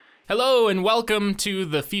Hello and welcome to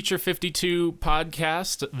the Feature 52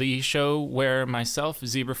 podcast, the show where myself,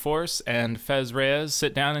 Zebra Force, and Fez Reyes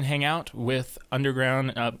sit down and hang out with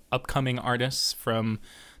underground upcoming artists from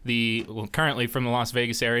currently from the Las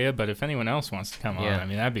Vegas area, but if anyone else wants to come on, I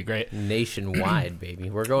mean, that'd be great. Nationwide, baby.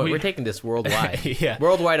 We're taking this worldwide. Yeah.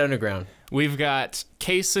 Worldwide underground. We've got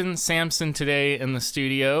Kaesen Samson today in the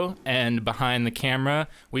studio, and behind the camera,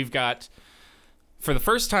 we've got, for the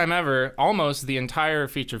first time ever, almost the entire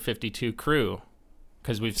Feature 52 crew,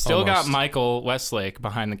 because we've still got Michael Westlake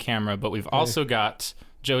behind the camera, but we've also got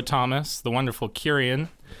Joe Thomas, the wonderful Curian.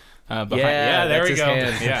 There we go.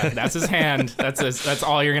 Hand. Yeah, that's his hand. That's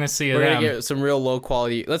all you're gonna see of We're them. gonna get some real low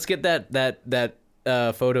quality. Let's get that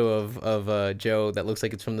photo of Joe that looks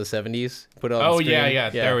like it's from the 70s. Put it on the screen.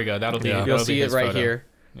 Yeah. There we go. That'll be. You'll see it right photo. here.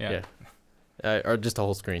 Yeah. Or just the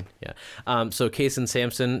whole screen. Yeah. So Kaesen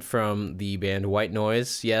Samson from the band White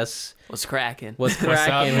Noise. Yes. What's cracking? What's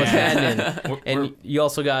happening? And you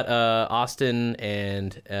also got Austin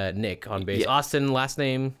and Nick on bass. Yeah. Austin, last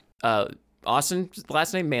name. Austin's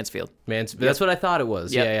last name Mansfield. That's what I thought it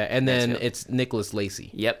was. Yep. Yeah. And then Mansfield. it's Nicholas Lacey.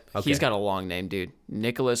 Yep. Okay. He's got a long name, dude.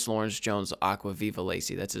 Nicholas Lawrence Jones Aquaviva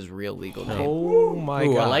Lacey. That's his real legal name. Oh my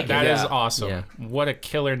God. I like That it. is awesome. Yeah. What a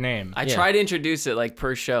killer name. I try to introduce it like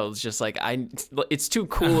per show. It's just like it's too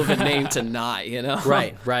cool of a name to not, you know?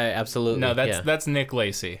 Right, absolutely. No, that's Nick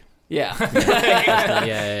Lacey. Yeah.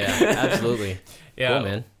 yeah, absolutely. Yeah. Cool,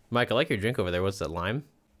 man. Mike, I like your drink over there. What's that, lime?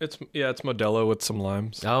 It's Modelo with some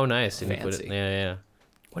limes. Oh, nice. And you Fancy. put it, yeah.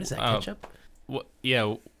 What is that, ketchup?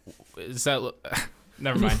 Is that...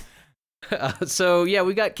 Never mind. So,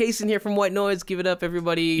 we got Kaesen here from White Noise. Give it up,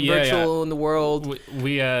 everybody. Virtual in the world.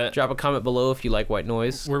 We drop a comment below if you like White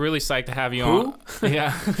Noise. We're really psyched to have you on.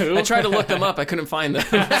 Yeah. I tried to look them up. I couldn't find them.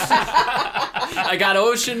 I got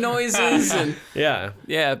ocean noises and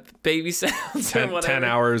baby sounds and whatever. 10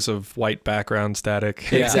 hours of white background static.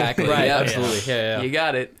 Yeah. Exactly. Right, yeah. absolutely. Yeah. You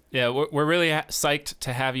got it. Yeah, we're really psyched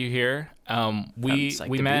to have you here. We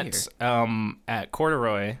met at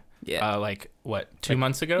Corduroy. Yeah. 2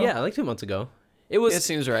 months ago? Yeah, like 2 months ago. It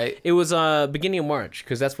seems right. It was beginning of March,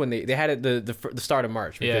 because that's when they had it the start of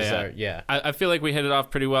March. Because, I feel like we hit it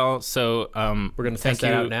off pretty well, so we're going to test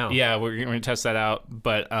that out now. Yeah, we're going to test that out,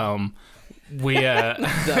 but we... are we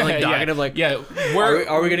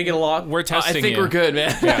going to get along? We're testing you. I think we're good,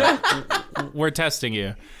 man. Yeah. We're testing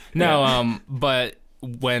you. No, but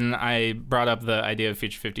when I brought up the idea of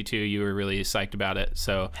Feature 52, you were really psyched about it.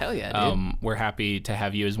 So hell yeah, dude. We're happy to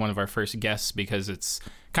have you as one of our first guests, because it's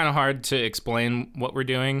kind of hard to explain what we're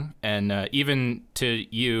doing, and even to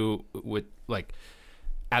you with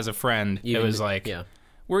as a friend, it was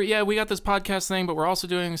we got this podcast thing, but we're also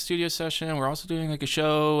doing a studio session, we're also doing a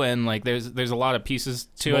show, and there's a lot of pieces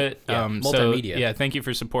to it. Multimedia. So thank you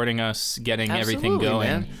for supporting us getting everything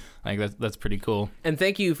going, man. That's pretty cool. And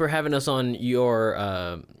thank you for having us on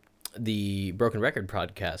your the Broken Record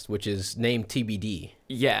podcast, which is named TBD.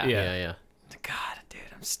 Yeah. God, dude,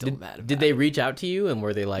 I'm still mad about it. Did they reach out to you, and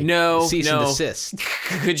were they cease and desist?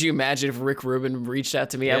 Could you imagine if Rick Rubin reached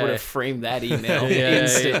out to me? I would have framed that email Yeah.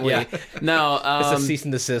 instantly. No, it's a cease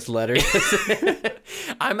and desist letter.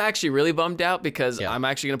 I'm actually really bummed out, because I'm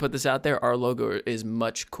actually going to put this out there. Our logo is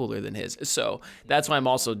much cooler than his. So that's why I'm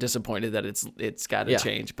also disappointed that it's got to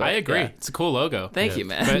change. But I agree. It's a cool logo. Thank you,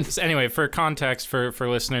 man. But anyway, for context, for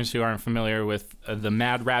listeners who aren't familiar with the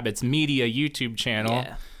Mad Rabbits Media YouTube channel,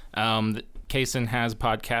 Kaesen has a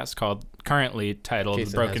podcast currently titled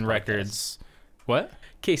Kaesen Broken Records. What?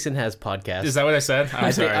 Kaesen has podcast. Is that what I said?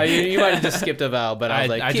 I'm sorry. You might have just skipped a vowel, but I was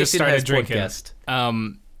like, I just started drinking.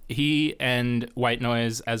 Podcast. He and White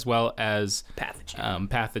Noise, as well as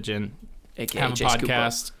Pathogen, AKA have a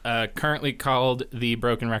podcast currently called the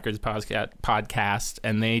Broken Records podcast,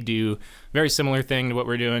 and they do very similar thing to what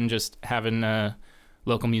we're doing, just having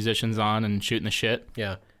local musicians on and shooting the shit.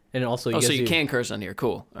 Yeah. And also, so you can curse on here.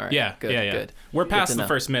 Cool. All right. Yeah. Good. We're past the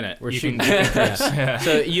first minute. We're shooting.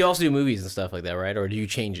 So you also do movies and stuff like that, right? Or do you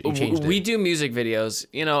change it? We do music videos.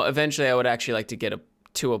 Eventually I would actually like to get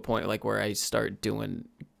to a point where I start doing,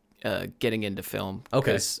 getting into film.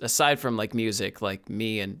 Okay. Because aside from music,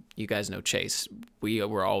 me and you guys know Chase, we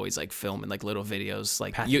were always filming little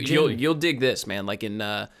videos. You'll dig this, man.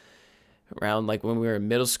 In around when we were in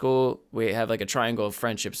middle school, we have a triangle of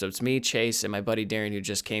friendship. So it's me, Chase, and my buddy Darren, who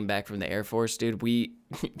just came back from the Air Force, dude. We,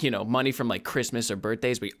 money from Christmas or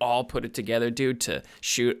birthdays, we all put it together, dude, to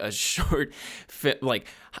shoot a short,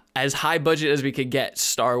 as high budget as we could get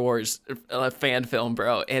Star Wars fan film,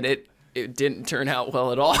 bro. And it didn't turn out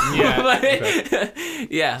well at all. Yeah.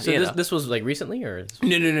 But, yeah. So this was like recently, or?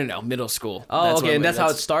 No. Middle school. Oh, okay, and that's how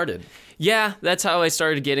it started. Yeah, that's how I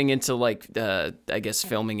started getting into like I guess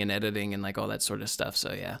filming and editing and like all that sort of stuff.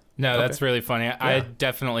 So yeah. No, that's really funny. I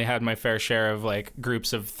definitely had my fair share of like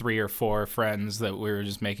groups of 3 or 4 friends that we were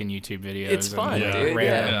just making YouTube videos. It's fun, dude.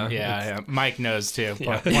 Random, yeah. Mike knows too.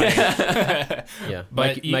 Yeah. Yeah,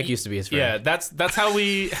 But Mike used to be his friend. Yeah, that's how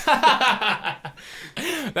we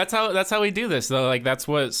that's how we do this though. Like that's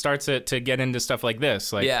what starts it to get into stuff like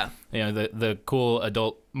this. Like Yeah. you know, the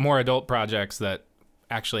cool more adult projects that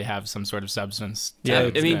actually have some sort of substance. Yeah,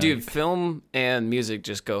 I mean, dude, film and music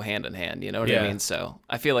just go hand in hand. You know what I Yeah. mean? So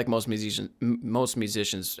I feel like most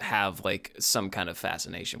musicians have like some kind of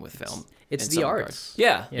fascination with film. It's in the some arts.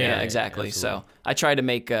 regard. Yeah, Yeah, exactly. absolutely. So I try to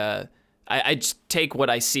make I just take what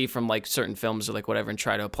I see from like certain films or like whatever and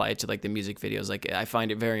try to apply it to like the music videos. Like I find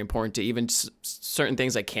it very important to even certain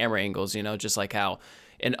things like camera angles. You know, just like how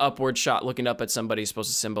an upward shot looking up at somebody is supposed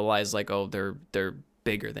to symbolize like, oh, they're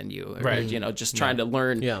bigger than you, or, Right. you know, just trying to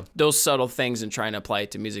learn Yeah. those subtle things and trying to apply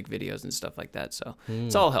it to music videos and stuff like that. So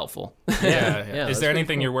it's all helpful. Yeah. Yeah, Is that's there pretty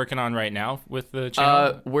anything cool. you're working on right now with the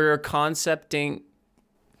channel? We're concepting.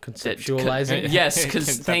 Conceptualizing. Yes,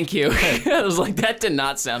 because thank you. I was like, that did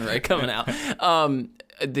not sound right coming out.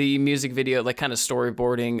 The music video, like kind of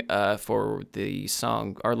storyboarding for the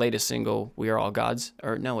song, our latest single, "We Are All Gods."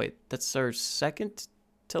 Or no, wait, that's our second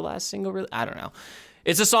to last single. Really, I don't know.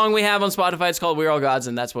 It's a song we have on Spotify. It's called "We're All Gods,"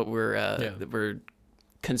 and that's what we're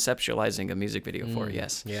conceptualizing a music video for.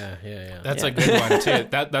 Yes. Yeah. That's a good one too.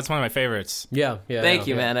 That's one of my favorites. Yeah. Thank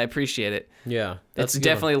you, man. I appreciate it. Yeah. It's a good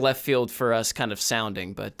one. definitely left field for us, kind of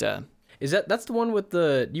sounding, but That's the one with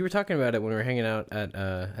the you were talking about it when we were hanging out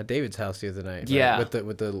at David's house the other night. Right? Yeah.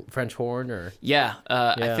 With the French horn or yeah,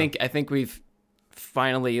 I Yeah. think we've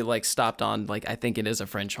finally like stopped on like I think it is a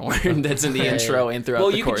French horn that's in the intro and throughout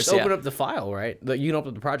well, the you course. can just open yeah. up the file, right? You can open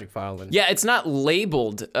up the project file and Yeah, it's not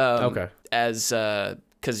labeled Okay. as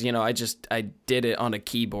because you know I did it on a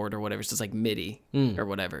keyboard or whatever, so it's like MIDI or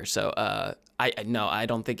whatever. So I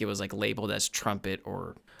don't think it was like labeled as trumpet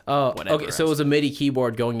or whatever. Okay, so it was a MIDI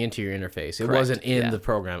keyboard going into your interface. It Correct, wasn't in yeah. the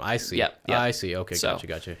program. I see. Yep. I see. Okay, So-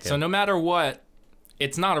 gotcha. Yeah. So no matter what,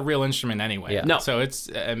 it's not a real instrument anyway. Yeah. No. So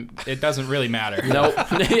it doesn't really matter. Nope,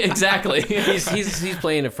 exactly. he's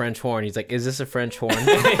playing a French horn. He's like, "Is this a French horn?"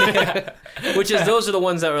 Which is those are the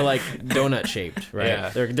ones that were like donut shaped, right? Yeah.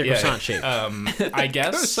 They're croissant shaped. I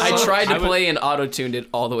guess. I tried to would- play and auto-tuned it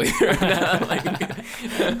all the way through.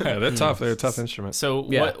 Yeah, they're tough. They're a tough instrument. So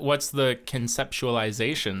Yeah. what's the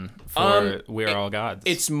conceptualization for We're All Gods?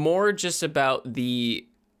 It's more just about the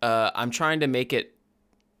I'm trying to make it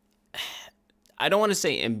I don't want to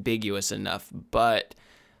say ambiguous enough, but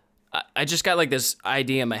I just got like this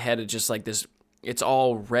idea in my head of just like this it's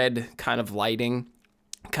all red kind of lighting,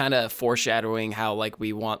 kind of foreshadowing how like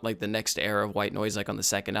we want like the next era of white noise like on the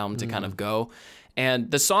second album to kind of go. And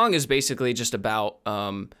the song is basically just about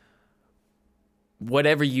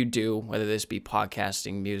whatever you do, whether this be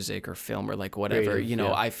podcasting, music, or film, or like whatever, Creative, you know,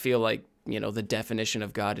 yeah. I feel like, you know, the definition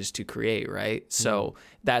of God is to create, right? So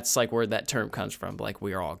that's like where that term comes from, like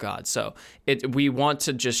we are all God. So we want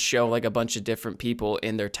to just show like a bunch of different people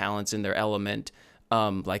in their talents, in their element,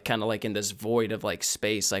 like kind of like in this void of like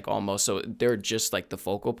space, like almost. So they're just like the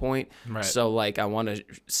focal point. Right. So like I want to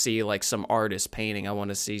see like some artist painting. I want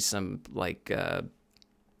to see some like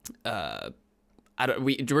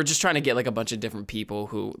we're just trying to get like a bunch of different people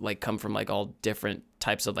who like come from like all different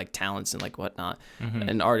types of like talents and like whatnot.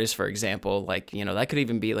 An artist, for example, like, you know, that could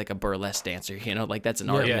even be like a burlesque dancer, you know, like that's an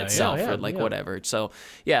art in Yeah, itself yeah, or like yeah. whatever. So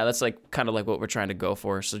yeah, that's like kind of like what we're trying to go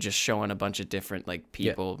for. So just showing a bunch of different like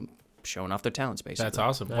people showing off their talents, basically. That's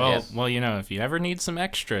awesome. Yeah. Well, you know, if you ever need some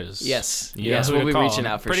extras, Yes. you Yes, know who we'll to be call. reaching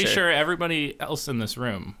I'm out for pretty sure. sure everybody else in this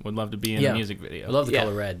room would love to be in Yeah. a music video. I love the Yeah.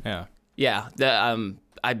 color red. Yeah. Yeah.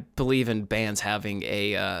 I believe in bands having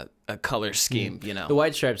a color scheme, you know. The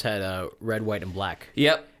White Stripes had red, white, and black.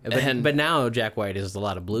 Yep. But now Jack White is a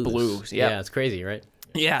lot of blues. Blues, yep. Yeah, it's crazy, right?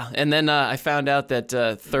 Yeah, and then I found out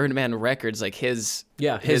that Third Man Records, like his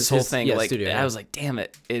whole thing, like studio, I yeah. was like, damn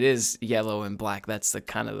it, it is yellow and black. That's the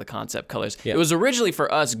kind of the concept colors. Yeah. It was originally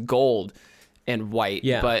for us gold and white,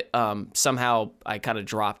 Yeah. but somehow I kind of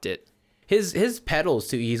dropped it. His pedals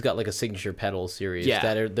too. He's got like a signature pedal series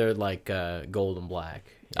Yeah. they're like gold and black.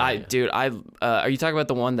 Are you talking about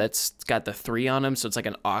the one that's got the 3 on them? So it's like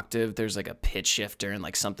an octave. There's like a pitch shifter and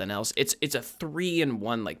like something else. It's a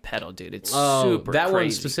 3-in-1 like pedal, dude. It's super that crazy.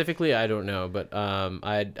 one specifically, I don't know, but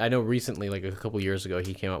I know recently, like a couple years ago,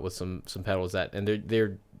 he came out with some pedals and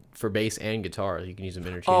they're for bass and guitar. You can use them Oh,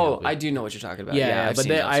 interchangeably. I do know what you're talking about. Yeah, I've but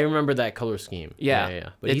seen those. I remember that color scheme. Yeah.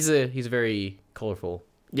 But he's a very colorful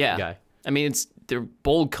guy. I mean, they're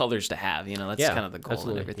bold colors to have. That's kind of the goal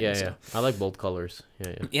absolutely. and everything. Yeah, so. I like bold colors.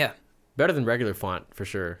 Yeah. Yeah. Better than regular font for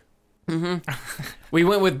sure. We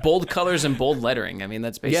went with bold colors and bold lettering. I mean,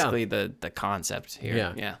 that's basically the concept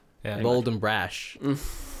here. Yeah. Bold and brash.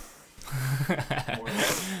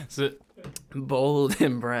 So, Bold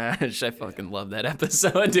and brash. I fucking love that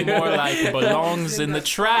episode, dude. more like belongs in the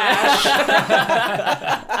trash.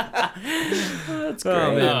 That's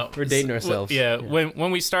Oh, great. man. We're dating ourselves.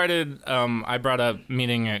 When we started, I brought up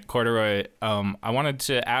meeting at Corduroy. I wanted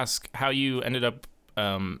to ask how you ended up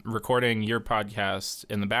recording your podcast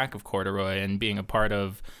in the back of Corduroy and being a part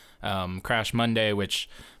of Crash Monday, which,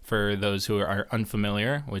 for those who are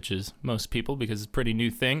unfamiliar, which is most people because it's a pretty new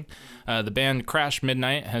thing, the band Crash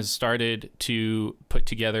Midnight has started to put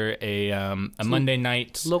together a Monday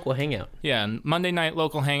night Local hangout. Yeah, Monday night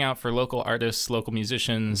local hangout for local artists, local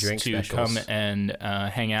musicians Drink to specials. come and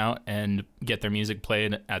hang out and get their music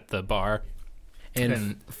played at the bar.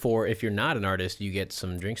 And for if you're not an artist, you get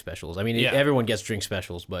some drink specials. I mean, Yeah. everyone gets drink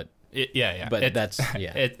specials, but But that's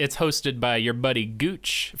it's hosted by your buddy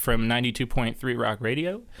Gooch from 92.3 Rock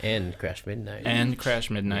Radio and Crash Midnight. and Crash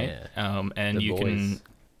Midnight. Yeah. And The you boys.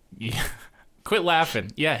 can quit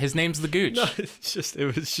laughing. Yeah, his name's the Gooch. No,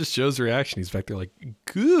 it was just Joe's reaction. He's back there like,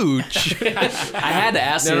 Gooch. I had to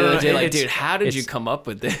ask you the other day, like, dude, how did you come up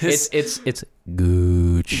with this? It's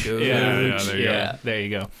Gooch. There you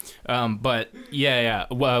go. But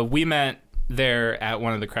well, we met there at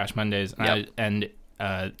one of the Crash Mondays, and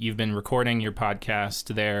you've been recording your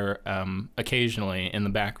podcast there occasionally in the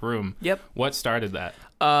back room. Yep. What started that?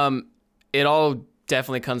 It all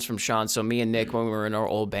definitely comes from Sean. So me and Nick, when we were in our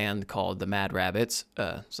old band called the Mad Rabbits,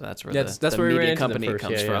 so that's where That's the where we ran media into them company first.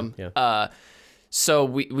 comes Yeah, from. yeah. So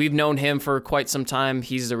we've known him for quite some time.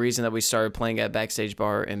 He's the reason that we started playing at Backstage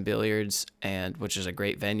Bar and Billiards, which is a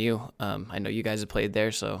great venue. I know you guys have played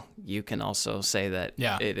there, so you can also say that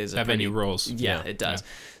it is that venue rolls. Yeah, it does.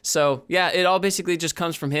 So it all basically just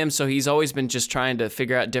comes from him. So he's always been just trying to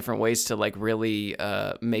figure out different ways to like really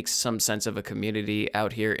make some sense of a community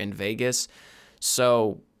out here in Vegas.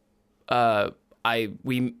 So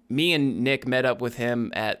me and Nick met up with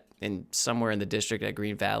him somewhere in the district at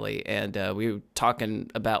Green Valley, and we were talking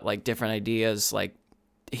about like different ideas. Like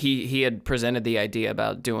he had presented the idea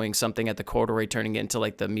about doing something at the Corduroy, turning it into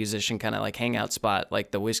like the musician kind of like hangout spot, like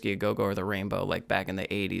the Whiskey A Go Go or the Rainbow, like back in the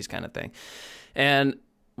 80s kind of thing. And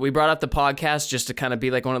we brought up the podcast just to kind of be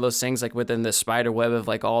like one of those things like within the spider web of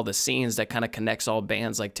like all the scenes that kind of connects all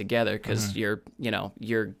bands like together, because you're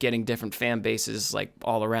getting different fan bases like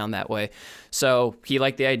all around that way. So he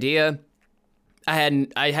liked the idea.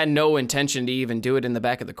 I had no intention to even do it in the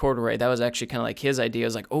back of the Corduroy. That was actually kind of like his idea. I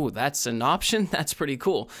was like, oh, that's an option? That's pretty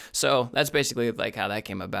cool. So that's basically like how that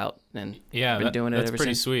came about. And been doing it that's ever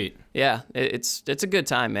pretty since. sweet. Yeah, it's a good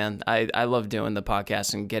time, man. I love doing the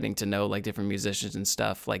podcast and getting to know like different musicians and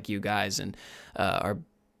stuff like you guys and our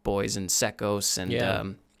boys and Secos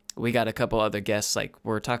and we got a couple other guests. Like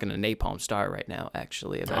we're talking to Napalm Star right now,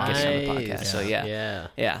 actually, about getting on the podcast. So yeah.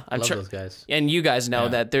 I love those guys. And you guys know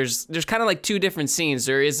that there's kind of like two different scenes.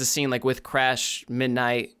 There is the scene like with Crash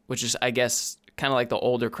Midnight, which is I guess kind of like the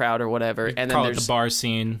older crowd or whatever, and then Call it there's the bar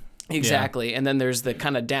scene. exactly, and then there's the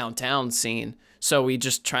kind of downtown scene. So we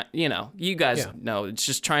just try, you guys know, it's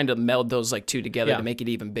just trying to meld those like two together to make it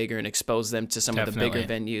even bigger and expose them to some of the bigger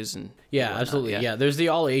venues and whatnot. Absolutely. Yeah, there's the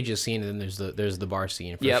all ages scene, and then there's the bar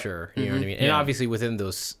scene for sure. You know what I mean? And obviously within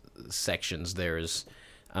those sections, there's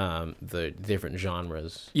the different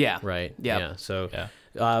genres. Yeah. Right. Yep. Yeah. So,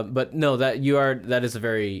 but no, that is a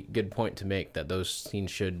very good point to make, that those scenes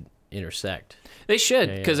should intersect. They should,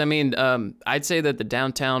 because I mean, I'd say that the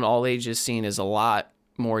downtown all ages scene is a lot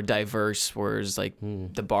more diverse, whereas like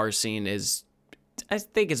the bar scene is, I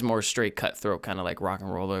think it's more straight cutthroat, kind of like rock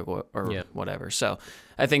and roll or whatever. So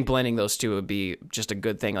I think blending those two would be just a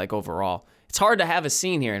good thing. Like overall, it's hard to have a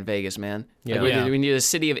scene here in Vegas, man. Like, when you're a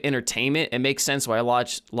city of entertainment, it makes sense why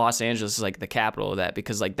Los Angeles is like the capital of that,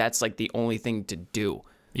 because like that's like the only thing to do.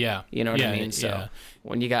 Yeah. You know what I mean? So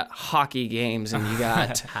when you got hockey games and you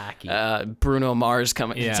got Bruno Mars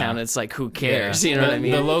coming to town, it's like, who cares? You know what I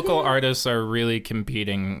mean? The local artists are really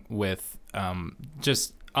competing with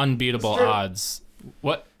just unbeatable odds.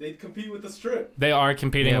 What? They compete with the Strip. They are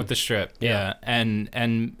competing with the Strip. Yeah.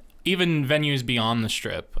 And even venues beyond the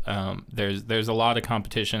Strip, there's a lot of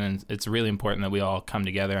competition, and it's really important that we all come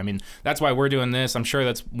together. I mean, that's why we're doing this. I'm sure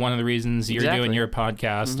that's one of the reasons you're doing your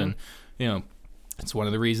podcast, and it's one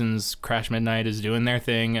of the reasons Crash Midnight is doing their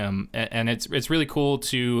thing. And it's really cool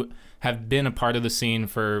to have been a part of the scene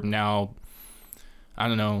for now, I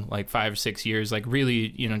don't know, like 5 or 6 years, like really,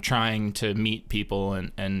 trying to meet people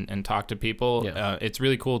and talk to people. Yeah. It's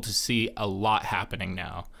really cool to see a lot happening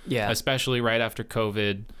now. Yeah. Especially right after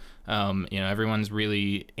COVID. Everyone's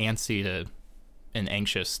really antsy and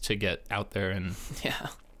anxious to get out there and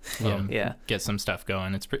get some stuff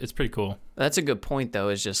going. It's pretty cool. That's a good point, though.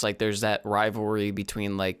 Is just like there's that rivalry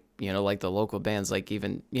between like like the local bands. Like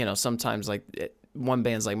even sometimes like one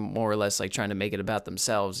band's like more or less like trying to make it about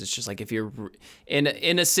themselves. It's just like if you're in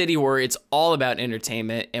a city where it's all about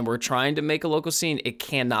entertainment and we're trying to make a local scene, it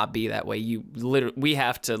cannot be that way. We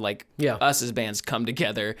have to like us as bands come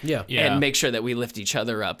together and make sure that we lift each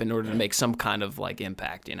other up in order to make some kind of like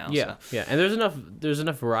impact. Yeah. And there's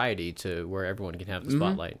enough variety to where everyone can have the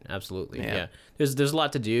spotlight. Absolutely. Yeah. There's a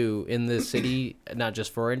lot to do in the city, not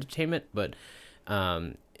just for entertainment, but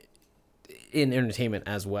in entertainment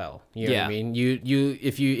as well. You know what I mean?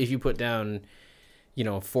 If you put down,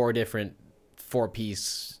 4 different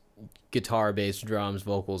 4-piece guitar, bass, drums,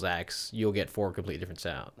 vocals acts, you'll get 4 completely different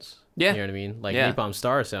sounds. Yeah. You know what I mean? Like Napalm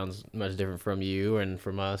Star sounds much different from you and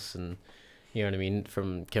from us, and you know what I mean?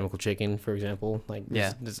 From Chemical Chicken, for example. Like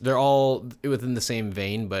they're all within the same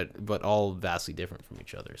vein, but all vastly different from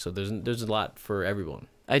each other. So there's a lot for everyone.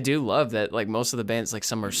 I do love that, like, most of the bands, like,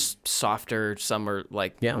 some are softer, some are,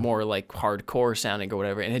 like, more, like, hardcore sounding or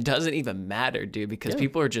whatever, and it doesn't even matter, dude, because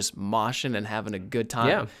people are just moshing and having a good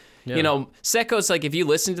time. Yeah. Secco's, like, if you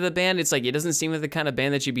listen to the band, it's, like, it doesn't seem like the kind of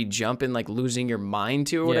band that you'd be jumping, like, losing your mind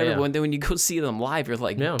to or whatever, but then when you go see them live, you're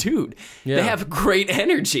like, dude, they have great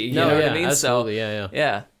energy, you know what I mean? Absolutely. So,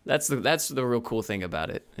 yeah, that's the real cool thing about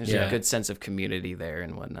it. There's a good sense of community there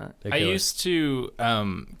and whatnot. I used to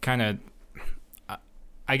kind of...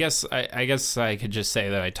 I guess I could just say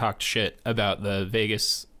that I talked shit about the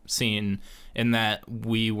Vegas scene in that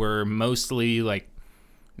we were mostly like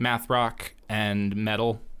math rock and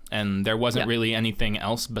metal, and there wasn't really anything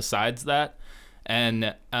else besides that.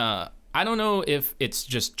 And I don't know if it's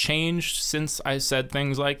just changed since I said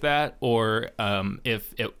things like that, or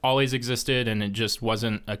if it always existed and it just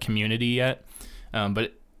wasn't a community yet.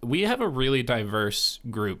 But we have a really diverse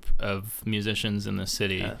group of musicians in the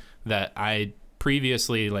city that I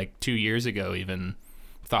previously, like 2 years ago, even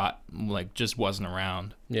thought like just wasn't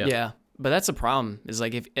around. Yeah, but that's a problem. Is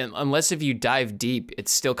like unless you dive deep,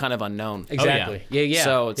 it's still kind of unknown. Exactly. Yeah.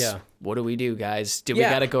 So it's what do we do, guys? Do we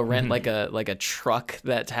got to go rent like a truck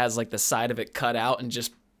that has like the side of it cut out and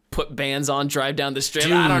just put bands on, drive down the strip?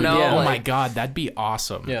 Dude, I don't know. Yeah. Oh my God, that'd be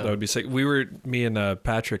awesome. Yeah, that would be sick. Me and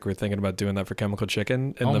Patrick were thinking about doing that for Chemical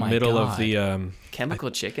Chicken in the middle of the Chemical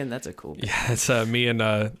Chicken. That's a cool band. Yeah, it's me and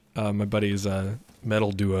my buddy's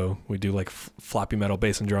metal duo. We do like floppy metal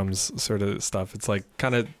bass and drums sort of stuff. It's like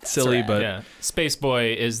kind of silly, but Space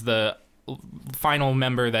Boy is the final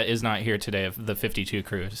member that is not here today of the 52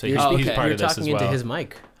 crew. So he's part of this as well. You're talking into his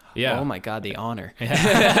mic. Yeah. Oh my God, the honor.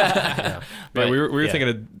 But we were thinking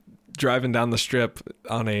of driving down the strip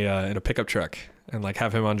on in a pickup truck and like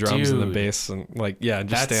have him on drums and the bass and like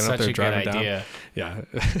just stand up there driving down. Yeah,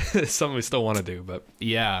 it's something we still want to do, but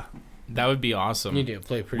that would be awesome. You need to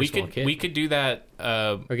play a pretty small kit. We could do that.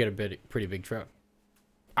 Or get a pretty big truck.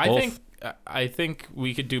 I think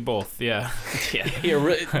we could do both. Yeah.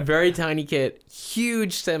 Very tiny kit,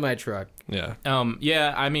 huge semi truck. Yeah.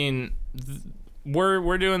 I mean,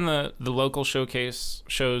 we're doing the local showcase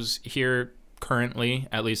shows here currently.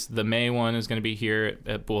 At least the May one is going to be here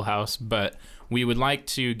at Bull House, but we would like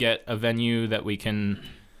to get a venue that we can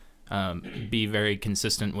be very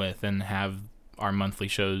consistent with and have our monthly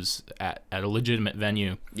shows at a legitimate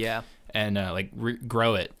venue. Yeah. And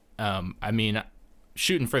grow it. I mean,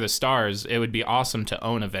 shooting for the stars, it would be awesome to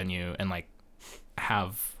own a venue and like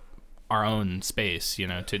have our own space,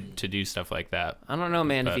 to do stuff like that. I don't know,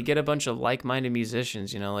 man. If you get a bunch of like-minded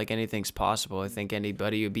musicians, like anything's possible. I think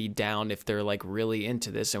anybody would be down if they're like really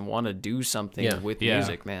into this and want to do something with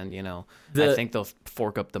music, man. I think they'll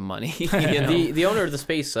fork up the money. The owner of the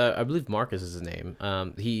space, I believe Marcus is his name.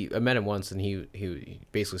 I met him once, and he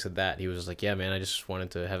basically said that he was just like, yeah, man, I just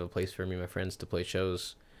wanted to have a place for me and my friends to play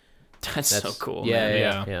shows. That's so cool.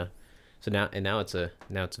 Yeah. So now it's a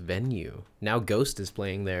venue. Now Ghost is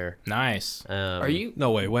playing there. Nice. Are you?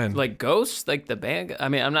 No way. When? Like Ghost, like the band? I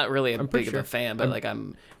mean, I'm not really big of a fan, but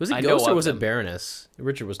Was it Ghost or was it Baroness?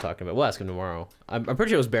 Richard was talking about. We'll ask him tomorrow. I'm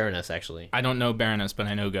pretty sure it was Baroness actually. I don't know Baroness, but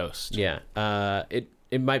I know Ghost. Yeah.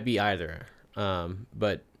 It might be either.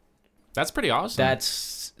 But that's pretty awesome.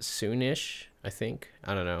 That's soonish, I think.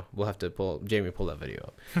 I don't know. We'll have to pull that video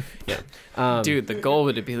up. Yeah. Dude, the goal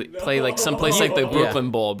would be play like someplace like the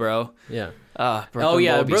Brooklyn Bowl, bro. Yeah. Brooklyn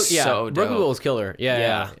Bowl would be so dope. Brooklyn Bowl is killer.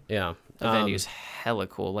 Yeah. The venue's hella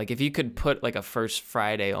cool. Like, if you could put like a First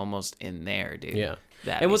Friday almost in there, dude. Yeah.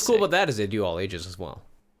 And what's cool about that is they do all ages as well.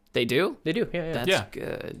 They do? They do, yeah. That's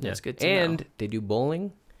good. That's good to know. And they do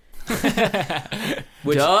bowling.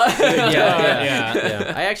 Which,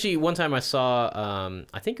 yeah. I actually, one time I saw,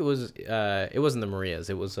 I think it wasn't the Marias.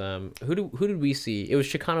 It was, who did we see? It was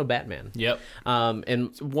Chicano Batman. Yep.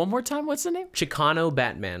 And one more time, what's the name? Chicano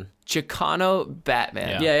Batman. Chicano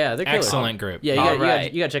Batman. Yeah, they're killer. Excellent group. Yeah,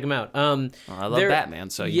 you gotta check them out. Well, I love Batman,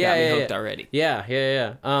 so you got me hooked already. Yeah.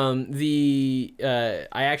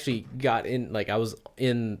 I actually got in, like, I was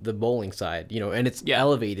in the bowling side, and it's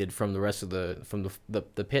elevated from the rest of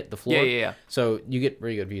the pit, the floor. Yeah. So you get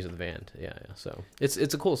really good views of the band. Yeah. So it's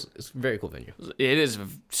a very cool venue. It is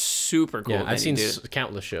super cool. Yeah, I've seen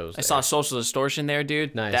countless shows. I saw Social Distortion there,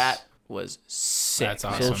 dude. Nice. That was sick. That's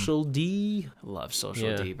awesome. Social D. I love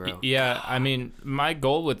Social D, bro. Yeah, I mean, my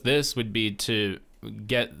goal with this would be to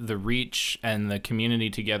get the reach and the community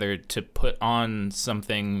together to put on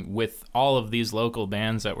something with all of these local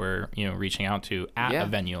bands that we're, reaching out to at a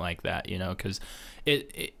venue like that, because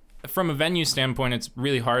it from a venue standpoint, it's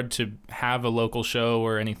really hard to have a local show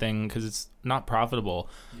or anything because it's not profitable.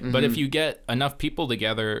 Mm-hmm. But if you get enough people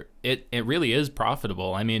together, it really is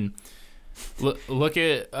profitable. I mean, look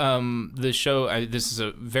at the show. This is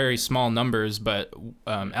a very small numbers, but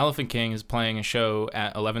Elephant King is playing a show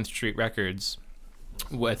at 11th Street Records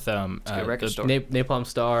with Napalm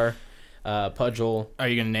Star, Pudgel. Are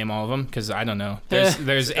you gonna name all of them? Because I don't know.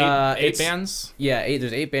 There's eight bands. Yeah,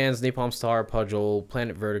 there's 8 bands: Napalm Star, Pudgel,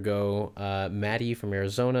 Planet Vertigo, Maddie from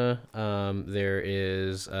Arizona. There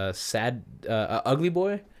is Ugly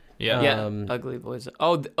Boy. Yeah. Ugly Boys.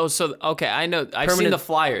 So okay, I know. I've seen the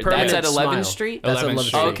flyer. That's at 11th Street. That's 11th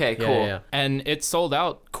Street. Okay, cool. Yeah. And it sold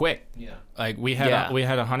out quick. Yeah. Like we had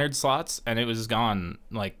 100 slots and it was gone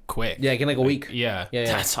like quick. Yeah, in like a week. Yeah.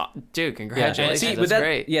 That's hot. Dude, congratulations. See, that's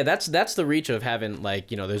great. Yeah, that's the reach of having, like,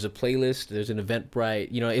 there's a playlist, there's an Eventbrite,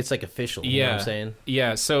 it's like official. You know what I'm saying?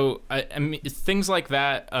 Yeah. So I mean, things like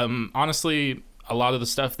that. Honestly, a lot of the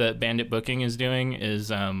stuff that Bandit Booking is doing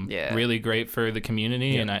is really great for the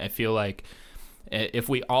community, and I feel like if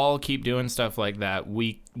we all keep doing stuff like that,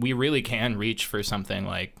 we really can reach for something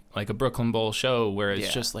like a Brooklyn Bowl show where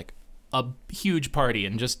it's just like a huge party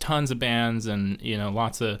and just tons of bands and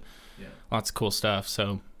lots of cool stuff.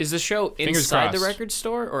 So is the show inside the record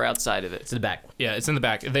store or outside of it? It's in the back. Yeah, it's in the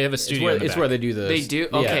back. They have a studio. It's where they do the. They do.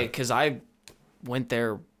 Okay, because I went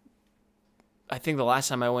there. I think the last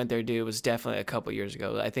time I went there, dude, was definitely a couple years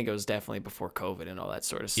ago. I think it was definitely before COVID and all that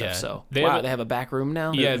sort of stuff. Yeah. So they have a back room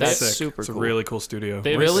now. Yeah, that's sick. super it's cool. a really cool studio.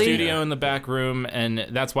 They have a studio in the back room, and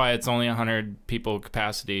that's why it's only 100 people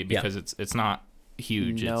capacity because it's not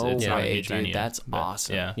huge. No it's not a way, huge dude. venue. That's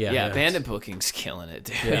awesome. Yeah. Bandit Booking's killing it,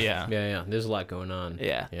 dude. Yeah. There's a lot going on.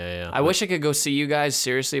 Yeah. I wish I could go see you guys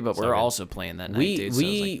seriously, but we're also playing that night, dude.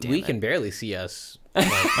 We can barely see us.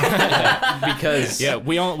 Because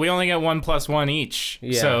we only get 1+1 each.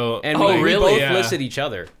 So and we both listed each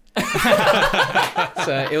other.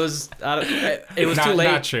 So it was too late.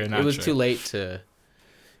 Not true. It was too late to.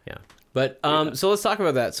 But so let's talk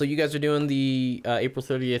about that. So you guys are doing the April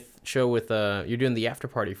 30th show with you're doing the after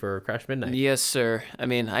party for Crash Midnight. Yes, sir. I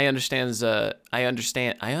mean, I understand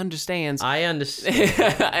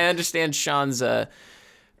Sean's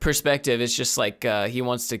perspective. It's just like he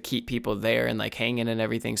wants to keep people there and like hanging and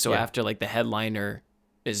everything. So after like the headliner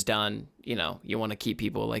is done, you want to keep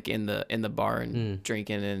people like in the bar and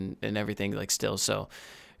drinking and everything like still. So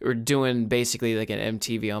we're doing basically like an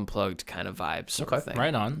MTV Unplugged kind of vibe sort of thing.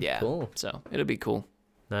 Right on. Yeah. Cool. So it'll be cool.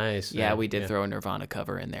 Nice. Yeah, we did throw a Nirvana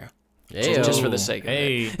cover in there. Hey, just for the sake of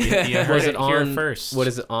it. You heard it here first.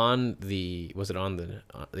 Was it on the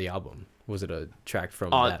album? Was it a track from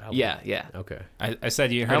that album? Yeah. Okay. I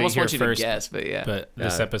said you heard I almost it here want you first. to guess, but yeah. But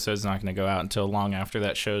this episode's not going to go out until long after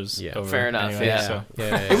that show's over. Fair enough. Anyway, Yeah. So.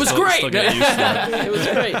 It was great. Still get used to it. It was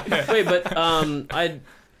great. Wait, but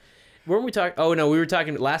weren't we talking? Oh no, we were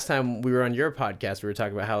talking last time we were on your podcast. We were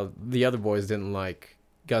talking about how the other boys didn't like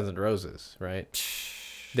Guns N' Roses, right?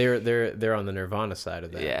 They're on the Nirvana side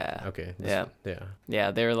of that. Yeah. Okay.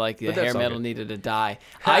 Yeah, they were like the hair that's all metal good. needed to die.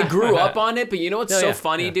 I grew up on it, but you know what's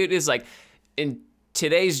funny, dude, is like in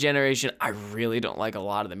today's generation, I really don't like a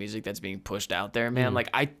lot of the music that's being pushed out there, man. Like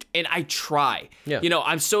I try. Yeah.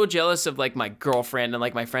 I'm so jealous of like my girlfriend and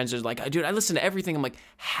like my friends are like, dude, I listen to everything. I'm like,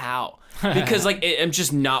 how? Because like I'm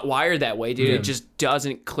just not wired that way, dude. It just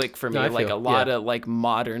doesn't click for me. Like a lot of like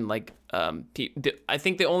modern like I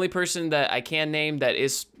think the only person that I can name that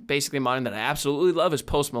is basically modern that I absolutely love is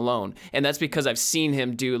Post Malone, and that's because I've seen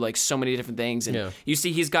him do like so many different things, and you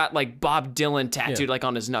see he's got like Bob Dylan tattooed like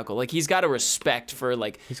on his knuckle. Like he's got a respect for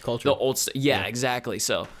like he's cultural. The old exactly.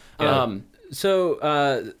 So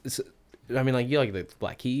I mean, like you like the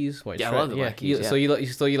Black Keys, White Stripes. I love the Black Keys. So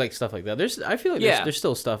you like stuff like that. I feel like there's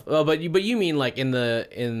still stuff. Oh, but you mean like in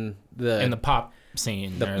the pop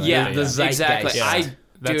scene? The zeitgeist. Exactly. Yeah.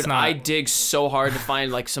 I dig so hard to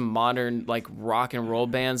find like some modern like rock and roll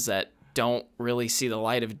bands that don't really see the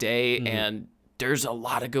light of day, and there's a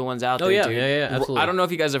lot of good ones out there. Dude. Yeah, absolutely. I don't know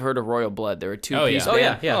if you guys have heard of Royal Blood. They're a two-piece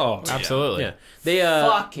band. Oh, absolutely. Yeah.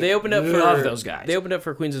 They opened up for love those guys. They opened up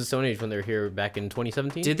for Queens of the Stone Age when they were here back in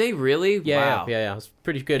 2017. Did they really? Yeah, wow. yeah. It was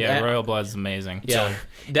pretty good. Yeah, Royal Blood's amazing. Yeah.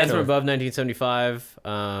 Death from Above 1975.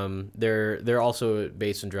 They're also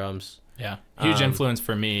bass and drums. Yeah. Huge influence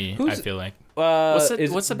for me, I feel like. What's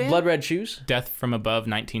the band? Blood Red Shoes? Death from Above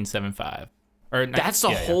 1975. Or that's the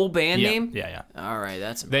whole band name? Yeah. All right,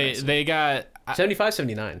 that's impressive. They got 75,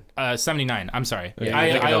 79. 79. I'm sorry.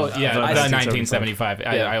 Yeah, the 1975.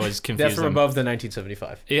 I was confused. Death from Above the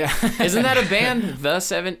 1975. Yeah. Isn't that a band? The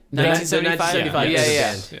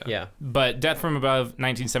 1975? Yeah. But Death from Above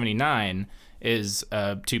 1979 is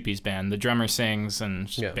a two-piece band. The drummer sings and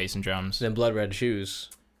bass and drums. Then Blood Red Shoes.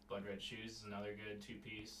 Blood Red Shoes is another good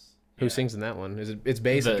two-piece. Who sings in that one? It's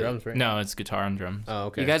bass and drums, right? No, it's guitar and drums. Oh,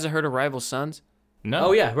 okay. You guys have heard of Rival Sons? No.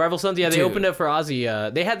 Oh yeah, Rival Sons. Yeah, they opened up for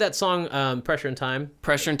Ozzy. They had that song "Pressure in Time."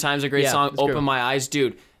 Pressure in Time's a great song. Open My Eyes,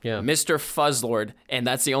 dude. Yeah. Mr. Fuzzlord, and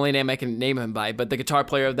that's the only name I can name him by. But the guitar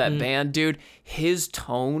player of that band, dude, his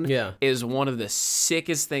tone is one of the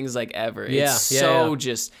sickest things like ever. It's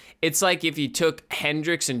just. It's like if you took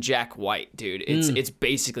Hendrix and Jack White, dude. It's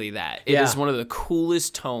basically that. It is one of the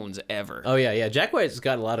coolest tones ever. Oh yeah. Jack White's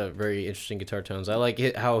got a lot of very interesting guitar tones. I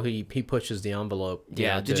like how he pushes the envelope.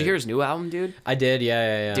 Did you hear his new album, dude? I did.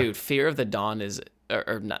 Yeah. Dude, Fear of the Dawn is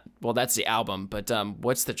or not. Well, that's the album. But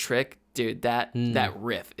What's the Trick? Dude, that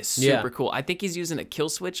riff is super cool. I think he's using a kill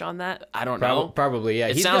switch on that. I don't know. Probably, yeah.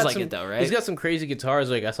 It sounds like it though, right? He's got some crazy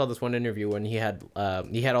guitars. Like I saw this one interview when he had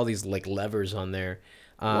all these like levers on there.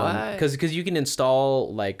 Because you can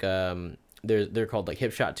install like they're called like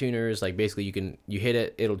hip shot tuners. Like basically you hit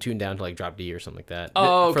it, it'll tune down to like drop D or something like that.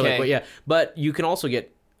 Oh, okay. But you can also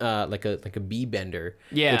get like a B bender,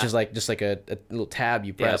 which is like just like a little tab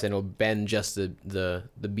you press and it'll bend just the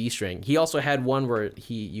B string. He also had one where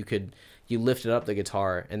you lifted up the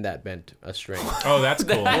guitar and that bent a string. Oh, that's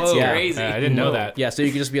cool. That's crazy. I didn't know that. Yeah, so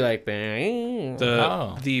you could just be like,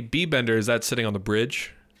 the B bender, is that sitting on the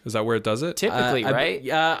bridge? Is that where it does it? Typically, right?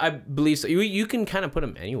 Yeah, I believe so. You can kind of put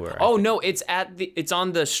them anywhere. Oh no, it's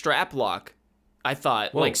on the strap lock. I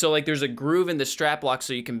thought there's a groove in the strap lock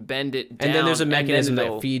so you can bend it down, and then there's a mechanism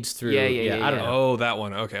that feeds through. Yeah. I don't know. Oh, that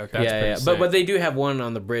one. Okay. That's But they do have one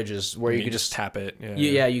on the bridges where you could just tap it.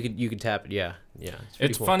 You could tap it. Yeah.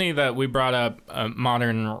 It's cool. Funny that we brought up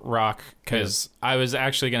modern rock because I was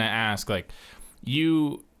actually going to ask, like,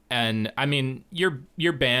 you and I mean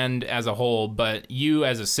your band as a whole, but you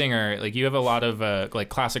as a singer, like you have a lot of like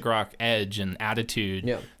classic rock edge and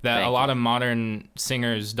attitude that a lot of modern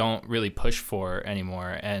singers don't really push for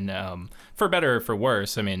anymore, and for better or for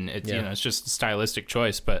worse. I mean, it's it's just a stylistic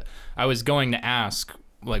choice. But I was going to ask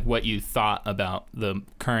like what you thought about the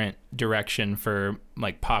current direction for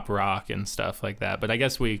like pop rock and stuff like that. But I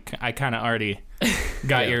guess I kind of already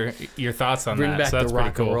got your thoughts on Bring that. back So that's the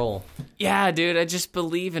rock pretty cool. and roll. Yeah, dude, I just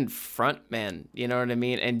believe in frontman, you know what I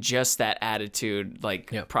mean? And just that attitude,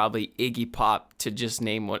 like probably Iggy Pop to just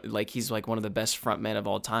name what, like he's like one of the best frontmen of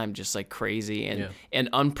all time, just like crazy and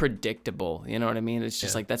unpredictable, you know what I mean? It's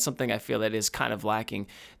just like that's something I feel that is kind of lacking.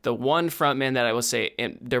 The one frontman that I will say,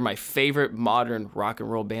 and they're my favorite modern rock and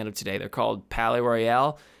roll band of today. They're called Palais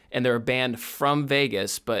Royale, and they're a band from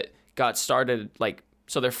Vegas, but got started like.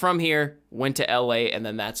 So they're from here, went to LA, and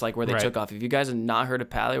then that's like where they took off. If you guys have not heard of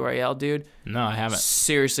Palais Royale, dude, no, I haven't.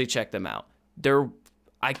 Seriously, check them out.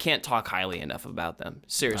 I can't talk highly enough about them.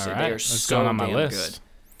 Seriously, they are so on my damn list.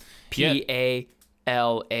 good.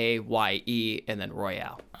 Palaye and then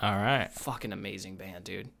Royale. All right, fucking amazing band,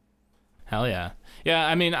 dude. Hell yeah. Yeah,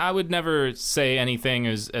 I mean, I would never say anything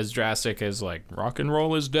as drastic as like rock and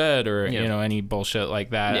roll is dead or any bullshit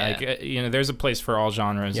like that. Yeah. Like there's a place for all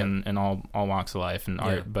genres and all walks of life and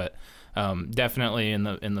art, but definitely in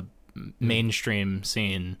the mainstream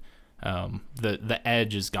scene, the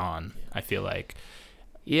edge is gone. I feel like.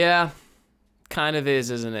 Yeah. kind of is,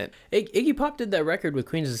 isn't it? Iggy Pop did that record with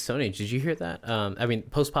Queens of the Stone Age. Did you hear that? I mean,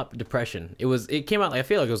 post-pop depression. It came out, I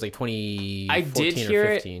feel like it was like 2014 I did hear or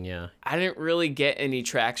 15, yeah. I didn't really get any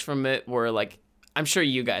tracks from it where, like, I'm sure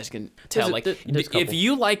you guys can tell. There's if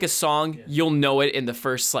you like a song, you'll know it in the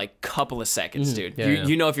first, like, couple of seconds, dude.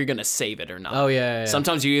 You know if you're going to save it or not. Oh, yeah.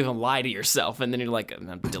 Sometimes you even lie to yourself, and then you're like,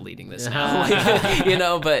 I'm deleting this now.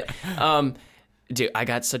 Like, but... Dude, I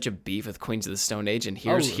got such a beef with Queens of the Stone Age, and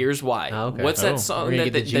here's why. Oh, okay. What's that song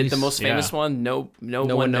the most famous one? No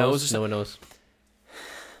one knows. No one knows.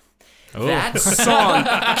 That song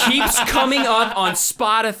keeps coming up on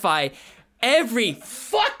Spotify every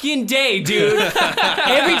fucking day, dude.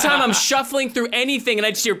 Every time I'm shuffling through anything and I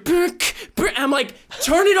just hear, I'm like,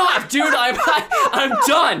 turn it off, dude. I'm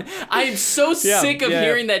done. I am so sick of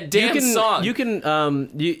hearing that damn song. You can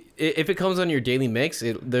if it comes on your daily mix,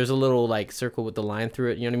 there's a little like circle with the line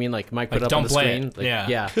through it. You know what I mean? Like Mike put up on the screen. It.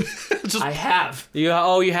 Yeah. I have. You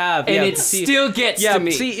have. And it still gets to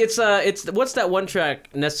me. See, it's what's that one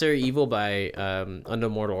track, Necessary Evil by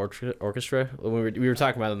Undermortal Orchestra? We were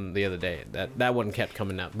talking about them the other day. That one kept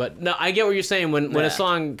coming up. But no, I get what you're saying when a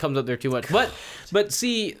song comes up there too much. But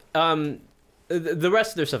see, the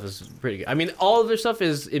rest of their stuff is pretty good. I mean, all of their stuff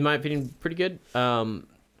is, in my opinion, pretty good.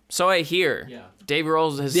 So I hear. Yeah. Dave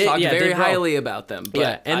Grohl has talked very highly about them.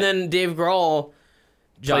 But then Dave Grohl,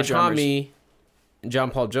 Josh Homme, and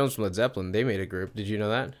John Paul Jones from Led Zeppelin, they made a group. Did you know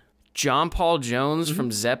that? John Paul Jones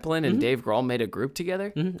from Zeppelin and Dave Grohl made a group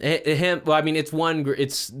together? Well, I mean, it's one group.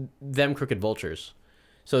 It's them Crooked Vultures.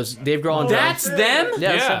 So it's Dave Grohl and That's them?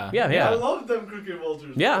 Yeah. I love them Crooked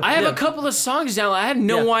Vultures. Yeah. I have a couple of songs down. I had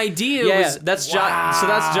no idea. That's so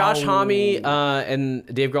that's Josh Homme and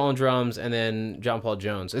Dave Grohl on drums, and then John Paul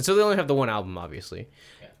Jones. And so they only have the one album, obviously.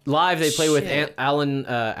 Live, they play with Alan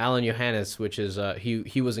Johannes, which is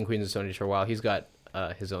he was in Queens of the Stone Age for a while. He's got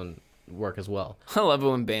his own work as well. I love it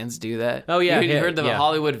when bands do that. Oh yeah, you heard the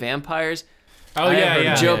Hollywood Vampires? Oh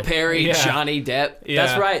yeah. Joe Perry, Johnny Depp. Yeah.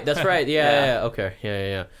 That's right. Yeah. Okay.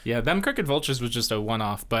 Yeah. Yeah, them Crooked Vultures was just a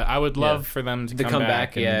one-off, but I would love for them to come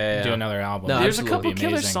back and do another album. No, there's a couple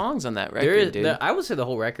killer songs on that record, dude. I would say the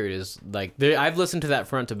whole record is like I've listened to that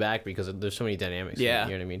front to back because there's so many dynamics. Yeah.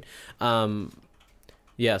 You know what I mean?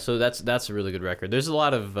 Yeah. So that's a really good record. There's a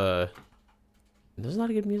lot of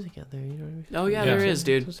good music out there. You know what I mean? Oh yeah, there is,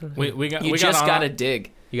 dude. We gotta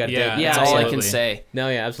dig. You got to dig. That's all I can say. No,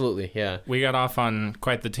 yeah, absolutely. Yeah. We got off on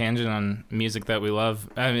quite the tangent on music that we love.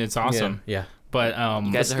 I mean, it's awesome. Yeah. But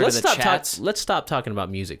you guys heard of the Chats? Let's stop talking about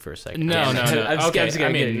music for a second. No. I'm just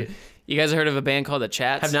kidding. You guys heard of a band called the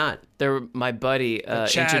Chats? Have not. They're my buddy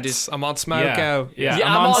introduced. I'm on Smoko. Yeah,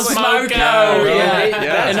 I'm on Smoko.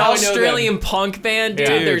 Yeah. An Australian punk band, dude.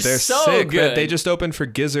 They're so sick, good. They just opened for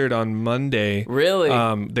Gizzard on Monday. Really?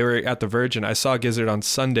 They were at the Virgin. I saw Gizzard on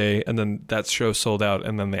Sunday, and then that show sold out,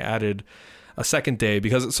 and then they added a second day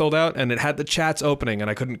because it sold out, and it had the Chats opening, and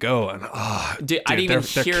I couldn't go. And dude, I didn't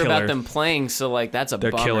even hear about them playing, so like that's a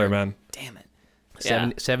bummer. They're killer, man. Damn it.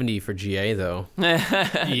 70 for GA though.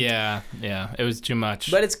 yeah, it was too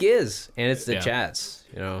much. But it's Giz and it's the Chats.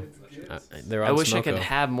 You know, they're on I wish Smoko. I could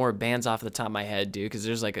have more bands off the top of my head, dude, because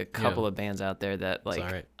there's like a couple of bands out there that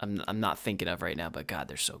like I'm not thinking of right now. But God,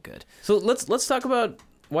 they're so good. So let's talk about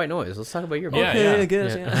White Noise. Let's talk about your band. I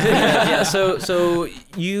guess. Yeah. So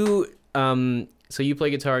you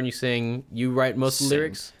play guitar and you sing. You write most of the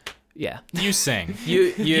lyrics. Yeah. You sing.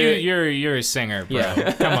 You're a singer, bro.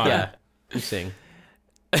 Yeah. Come on. Yeah. You sing.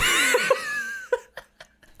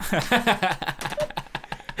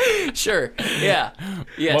 Sure. Yeah.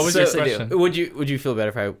 Yes. What was your question? Would you feel better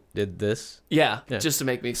if I did this? Yeah. Just to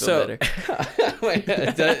make me feel better.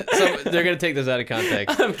 So they're gonna take this out of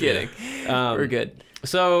context. I'm kidding. We're good.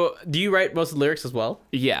 So do you write most of the lyrics as well?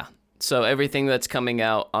 Yeah. So everything that's coming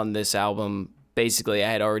out on this album, basically, I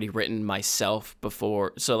had already written myself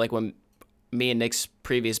before. So like when me and Nick's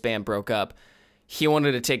previous band broke up, he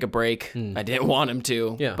wanted to take a break. I didn't want him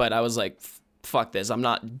to, but I was like, fuck this. I'm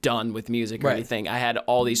not done with music or anything. I had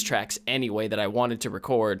all these tracks anyway that I wanted to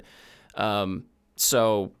record.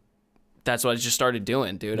 So that's what I just started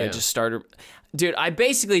doing, dude. Yeah. I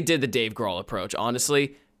basically did the Dave Grohl approach,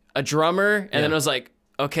 honestly. A drummer, and then I was like,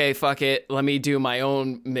 okay, fuck it. Let me do my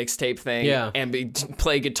own mixtape thing and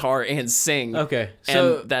play guitar and sing. Okay.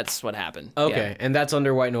 So and that's what happened. Okay. Yeah. And that's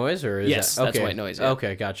under White Noise, or is yes, that? Okay. That's White Noise. Yeah.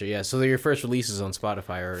 Okay, gotcha. Yeah. So your first release is on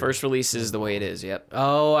Spotify, or first release is the way it is. Yep.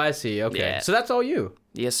 Oh, I see. Okay. Yeah. So that's all you.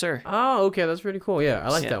 Yes, sir. Oh, okay, that's pretty cool. Yeah, I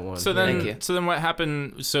like that one. So then what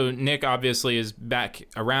happened? So Nick obviously is back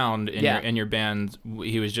around in your band.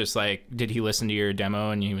 He was just like, did he listen to your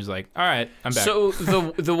demo and he was like, all right, I'm back. So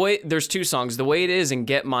the way there's two songs, The Way It Is and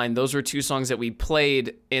Get Mine. Those were two songs that we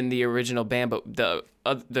played in the original band, but the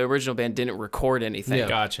original band didn't record anything. Yeah.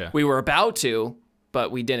 Gotcha. We were about to,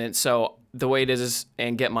 but we didn't. So The Way It Is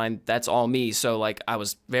and Get Mine, that's all me. So like I